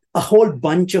a whole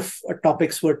bunch of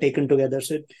topics were taken together.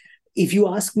 So if you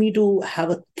ask me to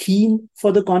have a theme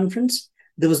for the conference,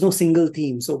 there was no single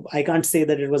theme. So I can't say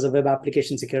that it was a web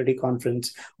application security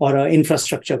conference or an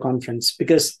infrastructure conference,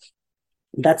 because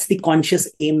that's the conscious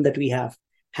aim that we have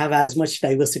as much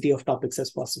diversity of topics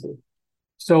as possible.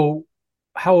 So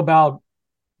how about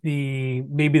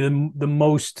maybe the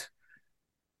most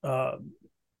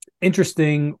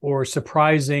interesting or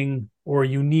surprising or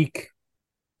unique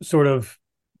sort of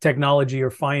technology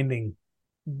or finding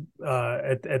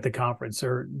at the conference,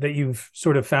 or that you've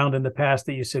sort of found in the past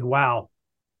that you said, wow,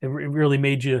 it really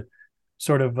made you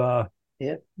sort of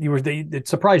it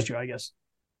surprised you, I guess.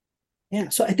 Yeah,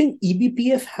 so I think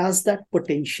eBPF has that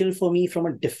potential for me from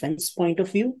a defense point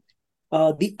of view.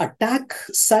 The attack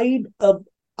side,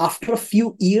 after a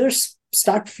few years,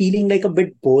 start feeling like a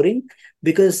bit boring,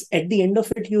 because at the end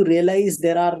of it, you realize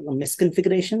there are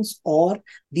misconfigurations or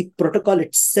the protocol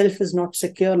itself is not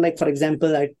secure. Like, for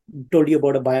example, I told you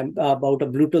about a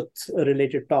Bluetooth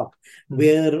related talk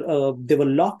where there were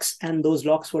locks, and those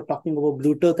locks were talking about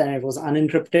Bluetooth, and it was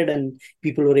unencrypted, and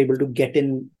people were able to get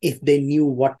in if they knew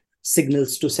what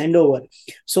signals to send over.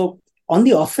 So on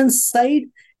the offense side,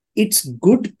 it's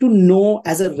good to know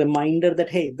as a reminder that,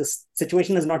 hey, this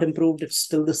situation has not improved, it's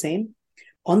still the same.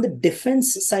 On the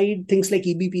defense side, things like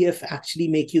eBPF actually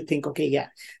make you think, okay, yeah,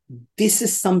 this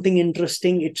is something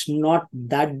interesting. It's not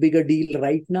that big a deal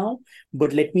right now,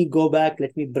 but let me go back,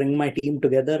 let me bring my team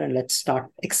together, and let's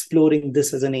start exploring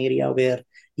this as an area where,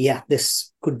 yeah,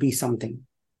 this could be something.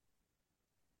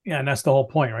 Yeah, and that's the whole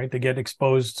point, right? To get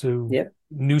exposed to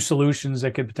new solutions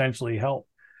that could potentially help.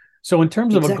 So in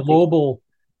terms of a global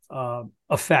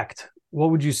effect,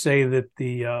 what would you say that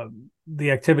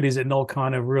the activities at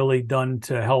Nullcon have really done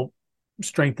to help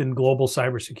strengthen global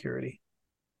cybersecurity?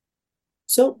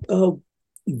 So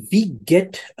we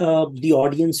get the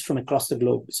audience from across the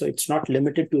globe. So it's not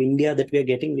limited to India that we're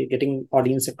getting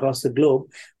audience across the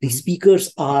globe. The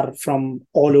speakers are from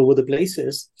all over the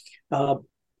places.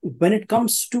 When it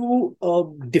comes to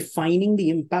defining the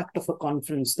impact of a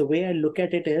conference, the way I look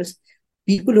at it is,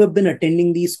 people who have been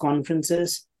attending these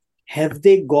conferences, have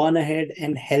they gone ahead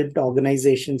and helped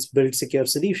organizations build secure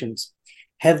solutions?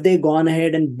 Have they gone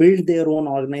ahead and built their own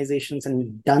organizations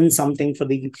and done something for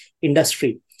the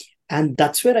industry? And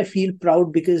that's where I feel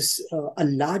proud, because a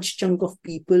large chunk of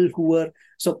people who were,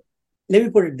 so let me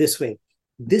put it this way.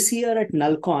 This year at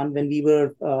Nullcon, when we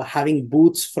were having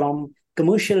booths from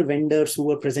commercial vendors who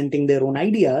were presenting their own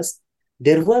ideas,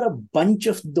 there were a bunch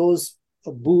of those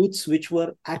booths which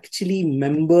were actually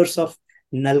members of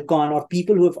Nullcon or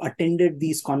people who have attended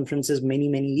these conferences many,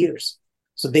 many years.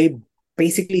 So they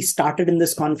basically started in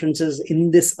this conferences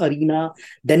in this arena,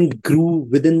 then grew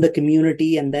within the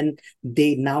community, and then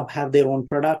they now have their own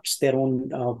products, their own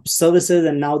services,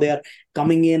 and now they are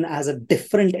coming in as a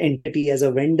different entity, as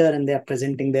a vendor, and they are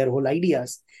presenting their whole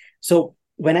ideas. So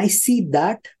when I see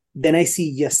that, then I see,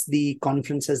 yes, the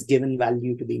conference has given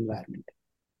value to the environment.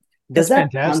 Does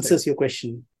that answer your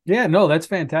question? Yeah, no, that's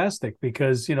fantastic,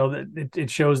 because, it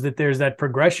shows that there's that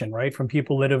progression, right? From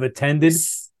people that have attended,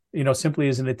 simply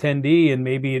as an attendee, and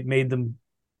maybe it made them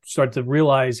start to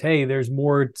realize, hey, there's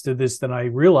more to this than I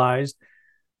realized.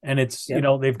 and it's,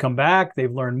 Yep. they've come back,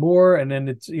 they've learned more, and then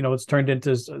it's, it's turned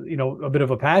into, a bit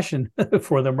of a passion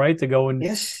for them, right, to go and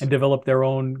Yes. develop their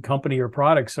own company or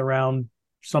products around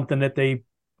something that they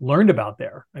learned about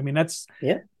there. I mean, that's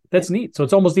Yeah. neat. So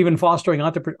it's almost even fostering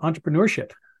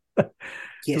entrepreneurship.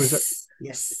 Yes.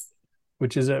 Yes.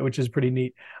 Which is pretty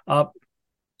neat.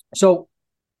 So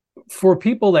for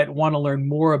people that want to learn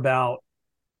more about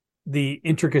the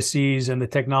intricacies and the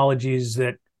technologies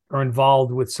that are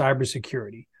involved with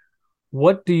cybersecurity,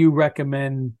 what do you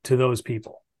recommend to those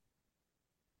people?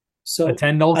 So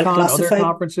Attend I'll NullCon, other classify.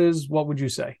 conferences? What would you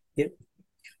say? Yeah.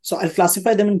 So I'll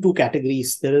classify them in two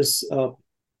categories. There is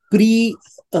pre,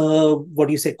 what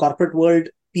do you say, corporate world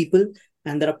people,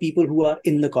 and there are people who are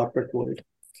in the corporate world.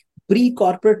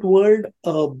 Pre-corporate world,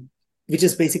 which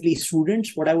is basically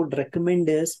students, what I would recommend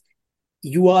is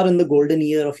you are in the golden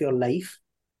year of your life.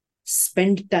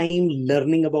 Spend time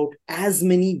learning about as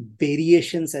many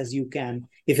variations as you can.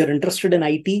 If you're interested in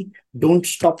IT, don't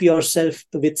stop yourself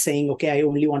with saying, okay, I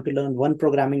only want to learn one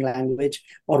programming language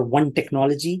or one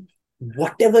technology.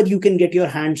 Whatever you can get your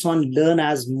hands on, learn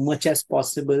as much as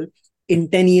possible. In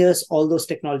 10 years, all those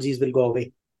technologies will go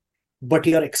away. But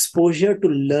your exposure to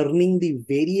learning the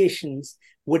variations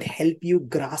would help you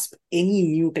grasp any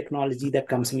new technology that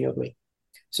comes in your way.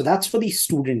 So that's for the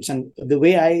students. And the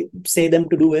way I say them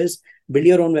to do is build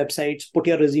your own websites, put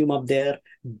your resume up there,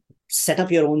 set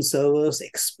up your own servers,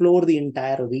 explore the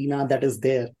entire arena that is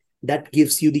there. That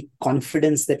gives you the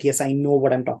confidence that, yes, I know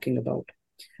what I'm talking about.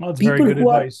 Well, that's very People good who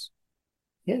are, advice.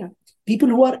 yeah, people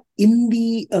who are in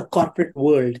the corporate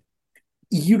world,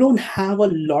 you don't have a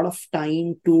lot of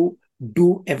time to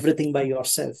do everything by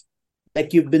yourself.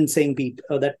 Like you've been saying, Pete,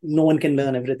 that no one can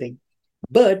learn everything.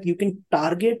 But you can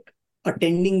target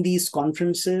attending these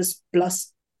conferences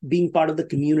plus being part of the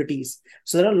communities.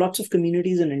 So there are lots of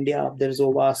communities in India. There is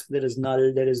OWASP, there is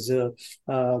Null, there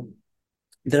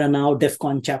are now DEF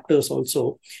CON chapters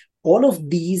also. All of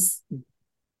these,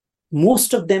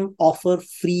 most of them offer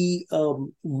free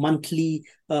monthly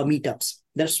meetups.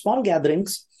 They're small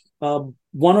gatherings,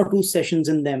 one or two sessions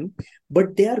in them,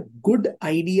 but they are good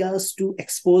ideas to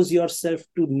expose yourself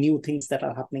to new things that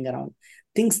are happening around.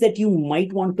 Things that you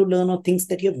might want to learn or things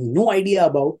that you have no idea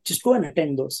about, just go and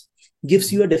attend those.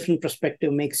 Gives you a different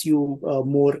perspective, makes you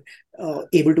more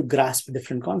able to grasp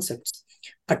different concepts.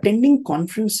 Attending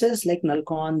conferences like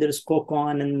NullCon, there's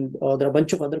CoCon, and there are a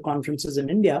bunch of other conferences in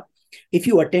India. If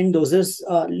you attend those, there's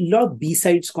a lot of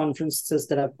B-sides conferences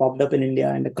that have popped up in India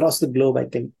and across the globe, I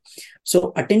think.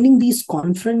 So attending these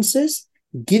conferences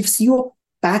gives you a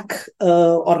pack,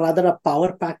 or rather a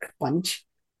power pack punch.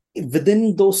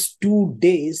 Within those 2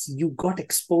 days, you got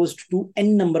exposed to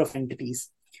n number of entities.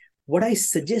 What I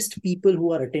suggest people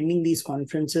who are attending these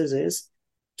conferences is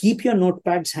keep your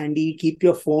notepads handy, keep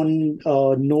your phone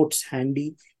notes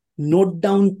handy, note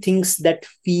down things that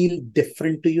feel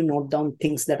different to you, note down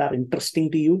things that are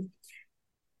interesting to you.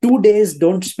 2 days,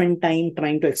 don't spend time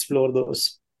trying to explore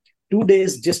those. 2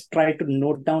 days, just try to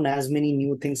note down as many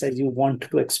new things as you want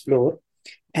to explore,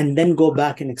 and then go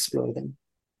back and explore them.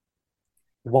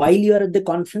 While you are at the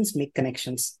conference, make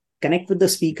connections. Connect with the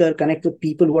speaker, connect with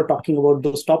people who are talking about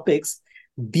those topics.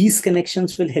 These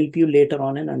connections will help you later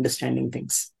on in understanding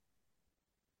things.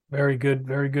 Very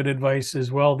good advice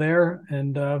as well there.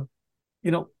 And,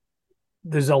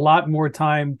 there's a lot more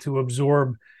time to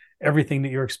absorb everything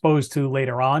that you're exposed to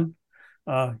later on.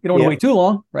 You don't want to wait too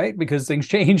long, right? Because things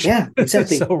change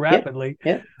exactly. so rapidly.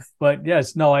 But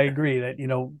yes, no, I agree that,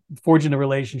 forging the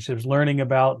relationships, learning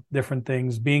about different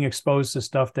things, being exposed to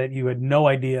stuff that you had no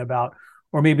idea about,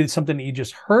 or maybe it's something that you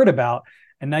just heard about,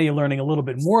 and now you're learning a little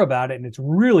bit more about it, and it's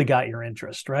really got your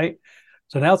interest, right?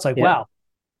 So now it's like, wow,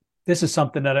 this is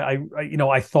something that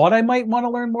I thought I might want to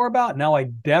learn more about. Now I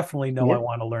definitely know I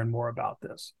want to learn more about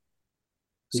this.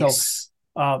 So, is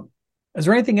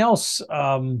there anything else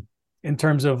in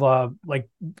terms of like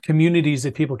communities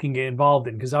that people can get involved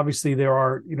in? Because obviously there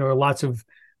are, lots of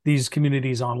these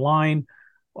communities online.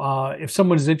 If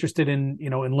someone is interested in,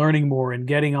 in learning more and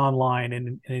getting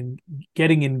online and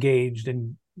getting engaged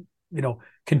and,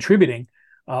 contributing,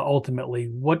 ultimately,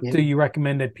 what do you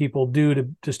recommend that people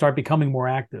do to start becoming more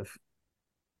active?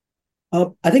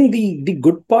 I think the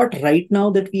good part right now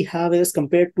that we have is,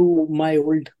 compared to my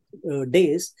old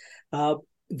days,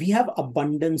 we have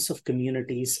abundance of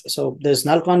communities. So there's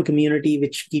NullCon community,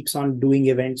 which keeps on doing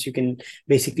events. You can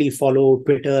basically follow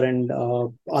Twitter and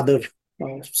other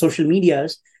social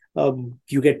medias.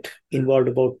 You get involved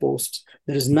about posts.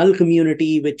 There is Null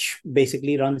community, which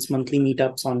basically runs monthly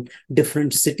meetups on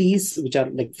different cities, which are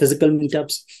like physical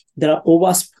meetups. There are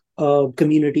OWASP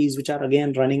communities which are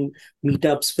again running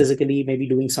meetups physically, maybe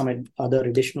doing some other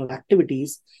additional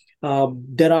activities.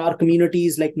 There are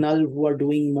communities like Null who are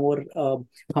doing more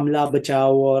Hamla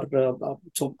Bachao, or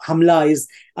so Hamla is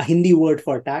a Hindi word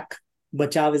for attack,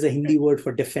 Bachao is a Hindi word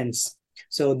for defense.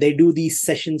 So they do these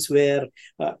sessions where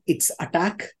it's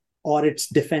attack or it's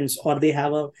defense, or they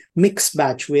have a mixed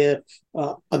batch where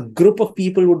a group of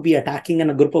people would be attacking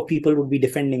and a group of people would be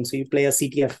defending. So you play a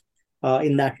CTF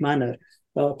in that manner.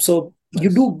 So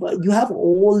you have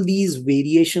all these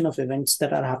variation of events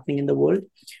that are happening in the world.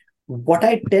 What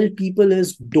I tell people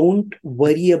is, don't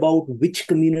worry about which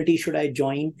community should I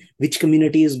join, which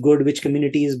community is good, which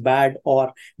community is bad,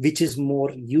 or which is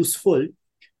more useful.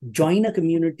 Join a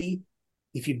community.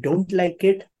 If you don't like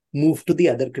it, move to the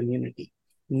other community.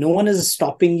 No one is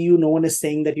stopping you. No one is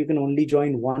saying that you can only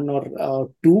join one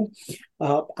or two.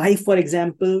 I, for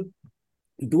example,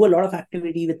 do a lot of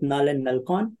activity with Null and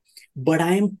Nullcon, but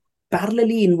I am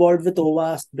parallelly involved with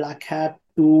OWASP, Black Hat,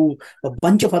 to a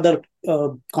bunch of other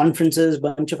conferences,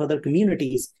 bunch of other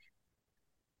communities.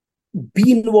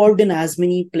 Be involved in as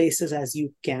many places as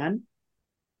you can.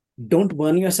 Don't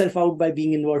burn yourself out by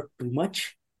being involved too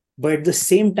much. But at the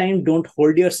same time, don't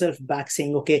hold yourself back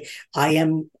saying, okay, I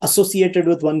am associated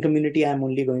with one community, I'm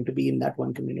only going to be in that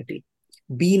one community.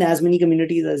 Be in as many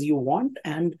communities as you want,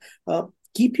 and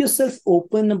keep yourself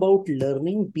open about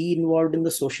learning. Be involved in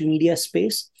the social media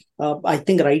space. I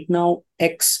think right now,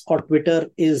 X or Twitter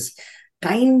is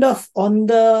kind of on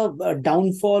the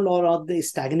downfall or on the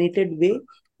stagnated way.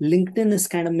 LinkedIn is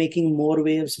kind of making more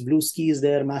waves. Bluesky is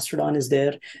there. Mastodon is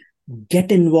there.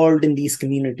 Get involved in these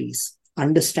communities.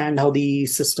 Understand how the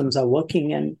systems are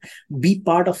working and be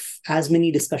part of as many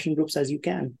discussion groups as you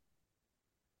can.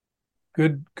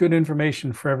 Good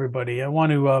information for everybody. I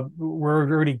want to, we're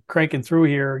already cranking through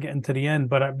here, getting to the end,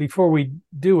 but before we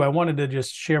do, I wanted to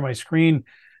just share my screen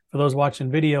for those watching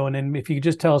video. And then if you could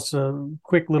just tell us a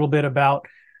quick little bit about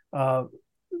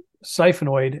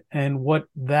Siphenoid and what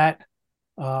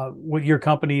your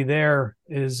company there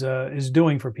is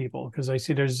doing for people, because I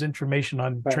see there's information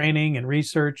on training and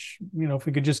research. If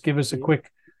we could just give us a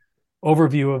quick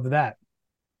overview of that.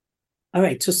 All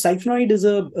right. So Siphenoid is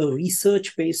a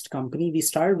research-based company. We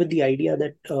started with the idea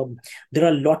that there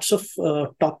are lots of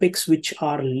topics which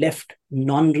are left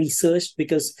non-researched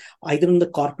because either in the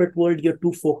corporate world, you're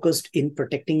too focused in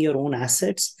protecting your own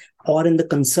assets, or in the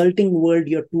consulting world,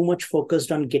 you're too much focused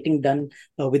on getting done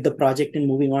with the project and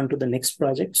moving on to the next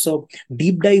project. So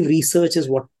deep dive research is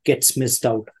what gets missed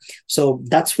out. So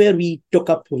that's where we took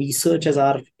up research as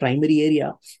our primary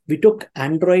area. We took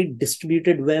Android,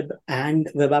 distributed web,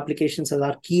 and web applications as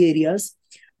our key areas.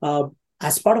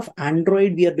 As part of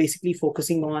Android, we are basically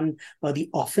focusing on the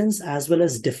offense as well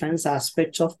as defense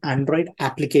aspects of Android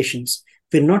applications.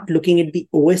 We're not looking at the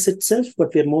OS itself,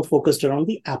 but we're more focused around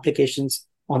the applications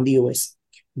on the OS.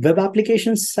 Web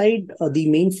applications side, the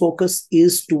main focus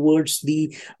is towards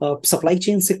the supply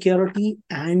chain security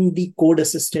and the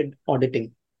code-assisted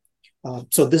auditing.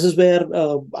 So this is where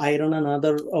I run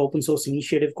another open source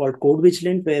initiative called Code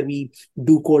Vigilant, where we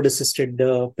do code-assisted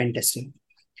pen testing.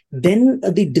 Then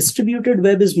the distributed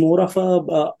web is more of a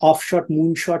offshot,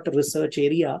 moonshot research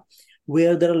area,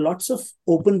 where there are lots of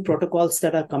open protocols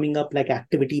that are coming up, like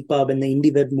ActivityPub, and the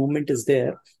indie web movement is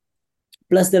there.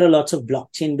 Plus, there are lots of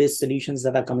blockchain-based solutions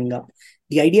that are coming up.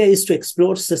 The idea is to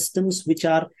explore systems which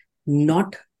are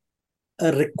not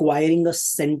requiring a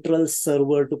central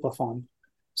server to perform.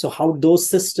 So how those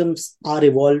systems are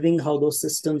evolving, how those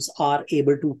systems are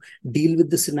able to deal with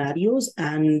the scenarios,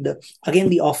 and again,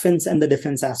 the offense and the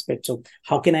defense aspect. So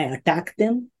how can I attack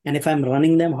them? And if I'm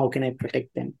running them, how can I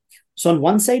protect them? So on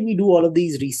one side, we do all of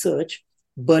these research,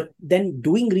 but then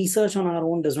doing research on our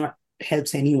own does not help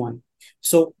anyone.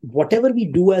 So whatever we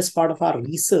do as part of our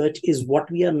research is what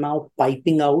we are now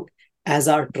piping out as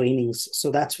our trainings. So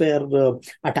that's where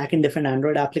attack and defend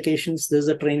Android applications. This is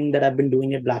a training that I've been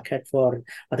doing at Black Hat for,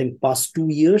 I think, past 2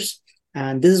 years.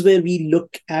 And this is where we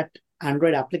look at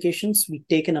Android applications. We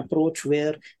take an approach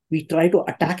where we try to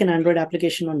attack an Android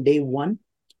application on day one.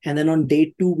 And then on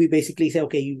day two, we basically say,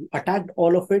 okay, you attacked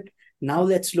all of it. Now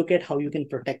let's look at how you can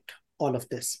protect all of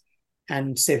this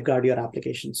and safeguard your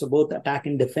application. So both attack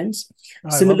and defense.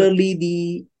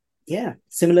 Similarly,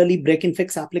 break and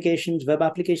fix applications, web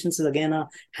applications is again a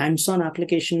hands-on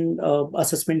application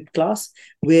assessment class,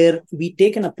 where we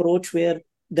take an approach where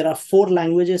there are 4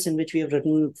 languages in which we have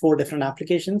written 4 different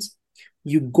applications.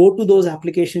 You go to those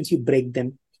applications, you break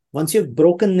them. Once you've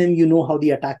broken them, you know how the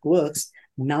attack works.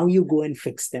 Now you go and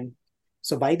fix them.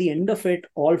 So by the end of it,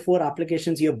 all 4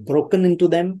 applications, you've broken into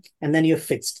them and then you've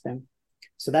fixed them.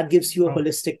 So that gives you a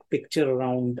holistic picture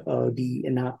around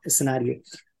the scenario.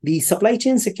 The supply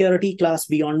chain security class,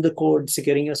 beyond the code,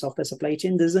 securing your software supply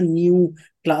chain, there's a new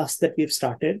class that we've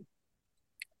started.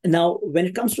 Now, when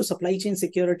it comes to supply chain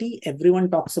security, everyone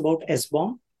talks about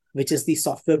SBOM, which is the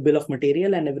software bill of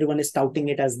material, and everyone is touting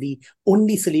it as the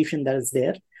only solution that is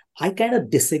there. I kind of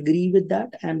disagree with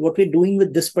that. And what we're doing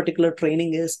with this particular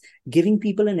training is giving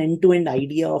people an end-to-end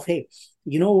idea of, hey,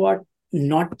 you know what?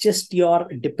 Not just your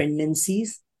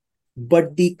dependencies,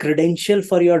 but the credential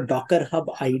for your Docker Hub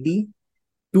ID,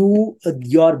 to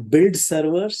your build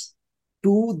servers,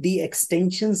 to the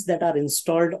extensions that are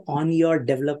installed on your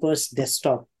developer's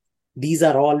desktop. These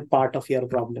are all part of your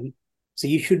problem. So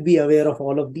you should be aware of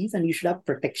all of these, and you should have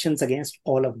protections against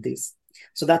all of these.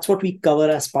 So that's what we cover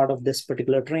as part of this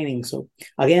particular training. So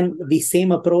again, the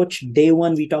same approach. Day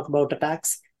one, we talk about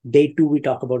attacks. Day two, we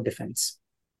talk about defense.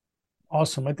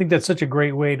 Awesome. I think that's such a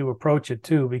great way to approach it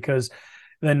too, because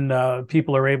then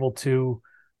people are able to,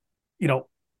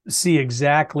 see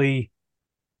exactly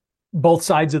both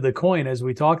sides of the coin, as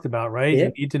we talked about, right? Yeah.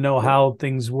 You need to know how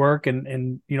things work,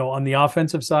 and on the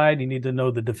offensive side, you need to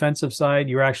know the defensive side.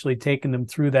 You're actually taking them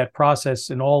through that process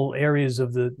in all areas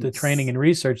of the training and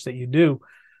research that you do.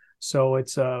 So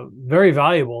it's very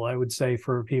valuable, I would say,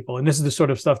 for people. And this is the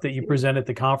sort of stuff that you present at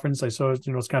the conference. I saw,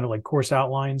 it's kind of like course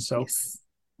outlines. So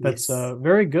that's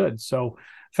very good. So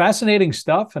fascinating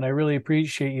stuff. And I really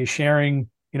appreciate you sharing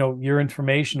your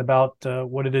information about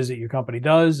what it is that your company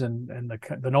does, and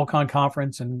the NOCON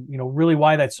conference, and really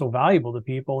why that's so valuable to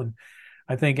people. And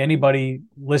I think anybody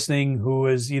listening who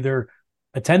has either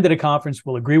attended a conference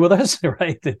will agree with us,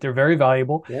 right? That they're very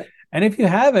valuable. Yeah. And if you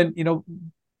haven't,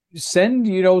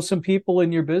 send some people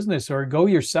in your business, or go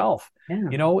yourself.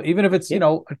 Yeah. Even if it's a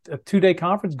 2-day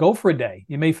conference, go for a day.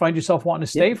 You may find yourself wanting to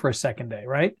stay for a second day,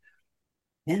 right?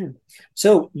 Yeah.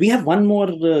 So we have one more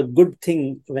good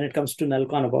thing when it comes to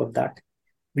NULCON about that.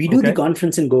 We do the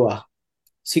conference in Goa.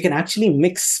 So you can actually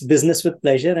mix business with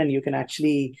pleasure, and you can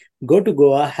actually go to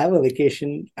Goa, have a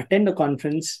vacation, attend a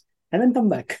conference, and then come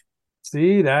back.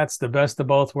 See, that's the best of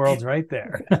both worlds right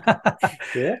there.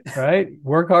 Yeah. Right.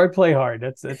 Work hard, play hard.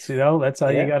 That's that's how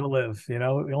you got to live. You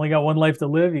only got one life to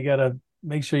live. You got to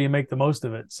make sure you make the most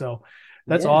of it. So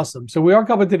that's awesome. So we are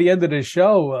coming to the end of this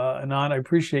show, Anand. I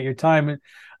appreciate your time. It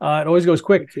always goes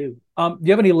quick. Do you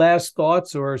have any last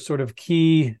thoughts or sort of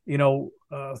key,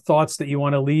 thoughts that you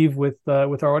want to leave with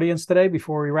our audience today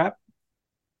before we wrap?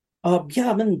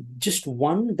 Just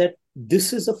one, that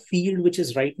this is a field which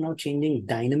is right now changing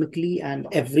dynamically, and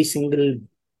every single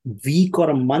week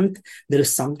or a month, there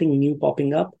is something new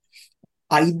popping up.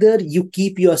 Either you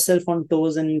keep yourself on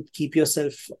toes and keep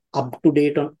yourself up to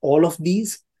date on all of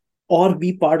these, or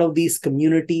be part of these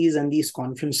communities and these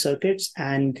conference circuits,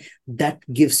 and that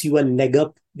gives you a leg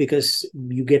up, because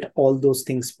you get all those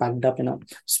things packed up in a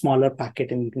smaller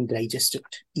packet and you can digest it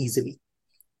easily.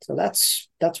 So that's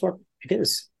what it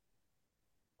is.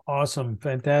 Awesome.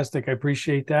 Fantastic. I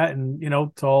appreciate that. And,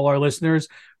 to all our listeners,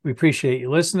 we appreciate you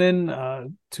listening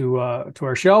to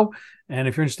our show. And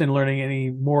if you're interested in learning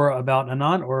any more about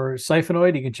Anand or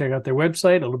Cyphonoid, you can check out their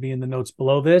website. It'll be in the notes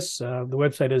below this. The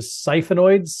website is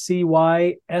Cyphonoid,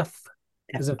 CYF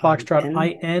as in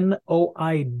Foxtrot,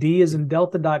 INOID as in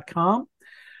Delta.com.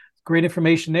 Great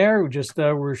information there. We're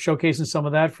showcasing some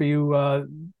of that for you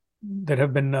that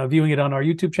have been viewing it on our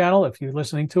YouTube channel. If you're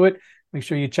listening to it, make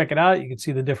sure you check it out. You can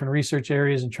see the different research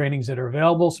areas and trainings that are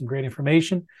available, some great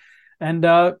information. And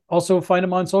also find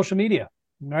them on social media,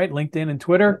 right? LinkedIn and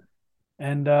Twitter.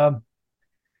 And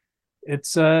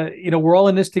it's, we're all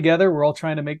in this together. We're all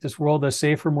trying to make this world a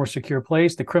safer, more secure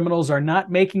place. The criminals are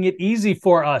not making it easy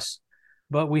for us,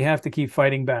 but we have to keep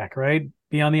fighting back, right?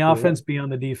 Be on the offense, be on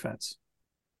the defense.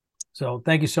 So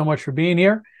thank you so much for being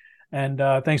here. And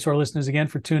thanks to our listeners again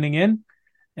for tuning in.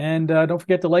 And don't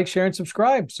forget to like, share, and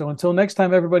subscribe. So until next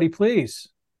time, everybody, please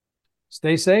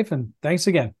stay safe, and thanks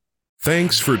again.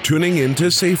 Thanks for tuning in to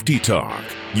Safety Talk.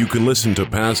 You can listen to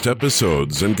past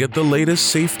episodes and get the latest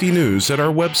safety news at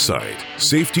our website,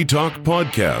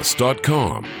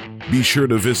 safetytalkpodcast.com. Be sure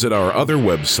to visit our other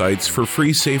websites for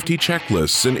free safety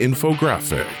checklists and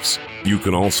infographics. You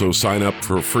can also sign up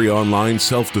for free online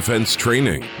self-defense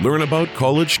training, learn about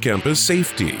college campus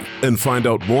safety, and find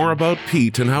out more about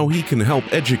Pete and how he can help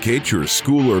educate your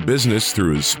school or business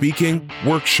through his speaking,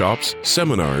 workshops,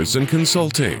 seminars, and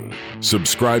consulting.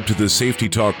 Subscribe to the Safety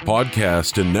Talk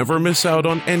podcast and never miss out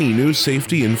on any new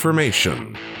safety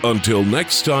information. Until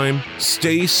next time,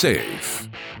 stay safe.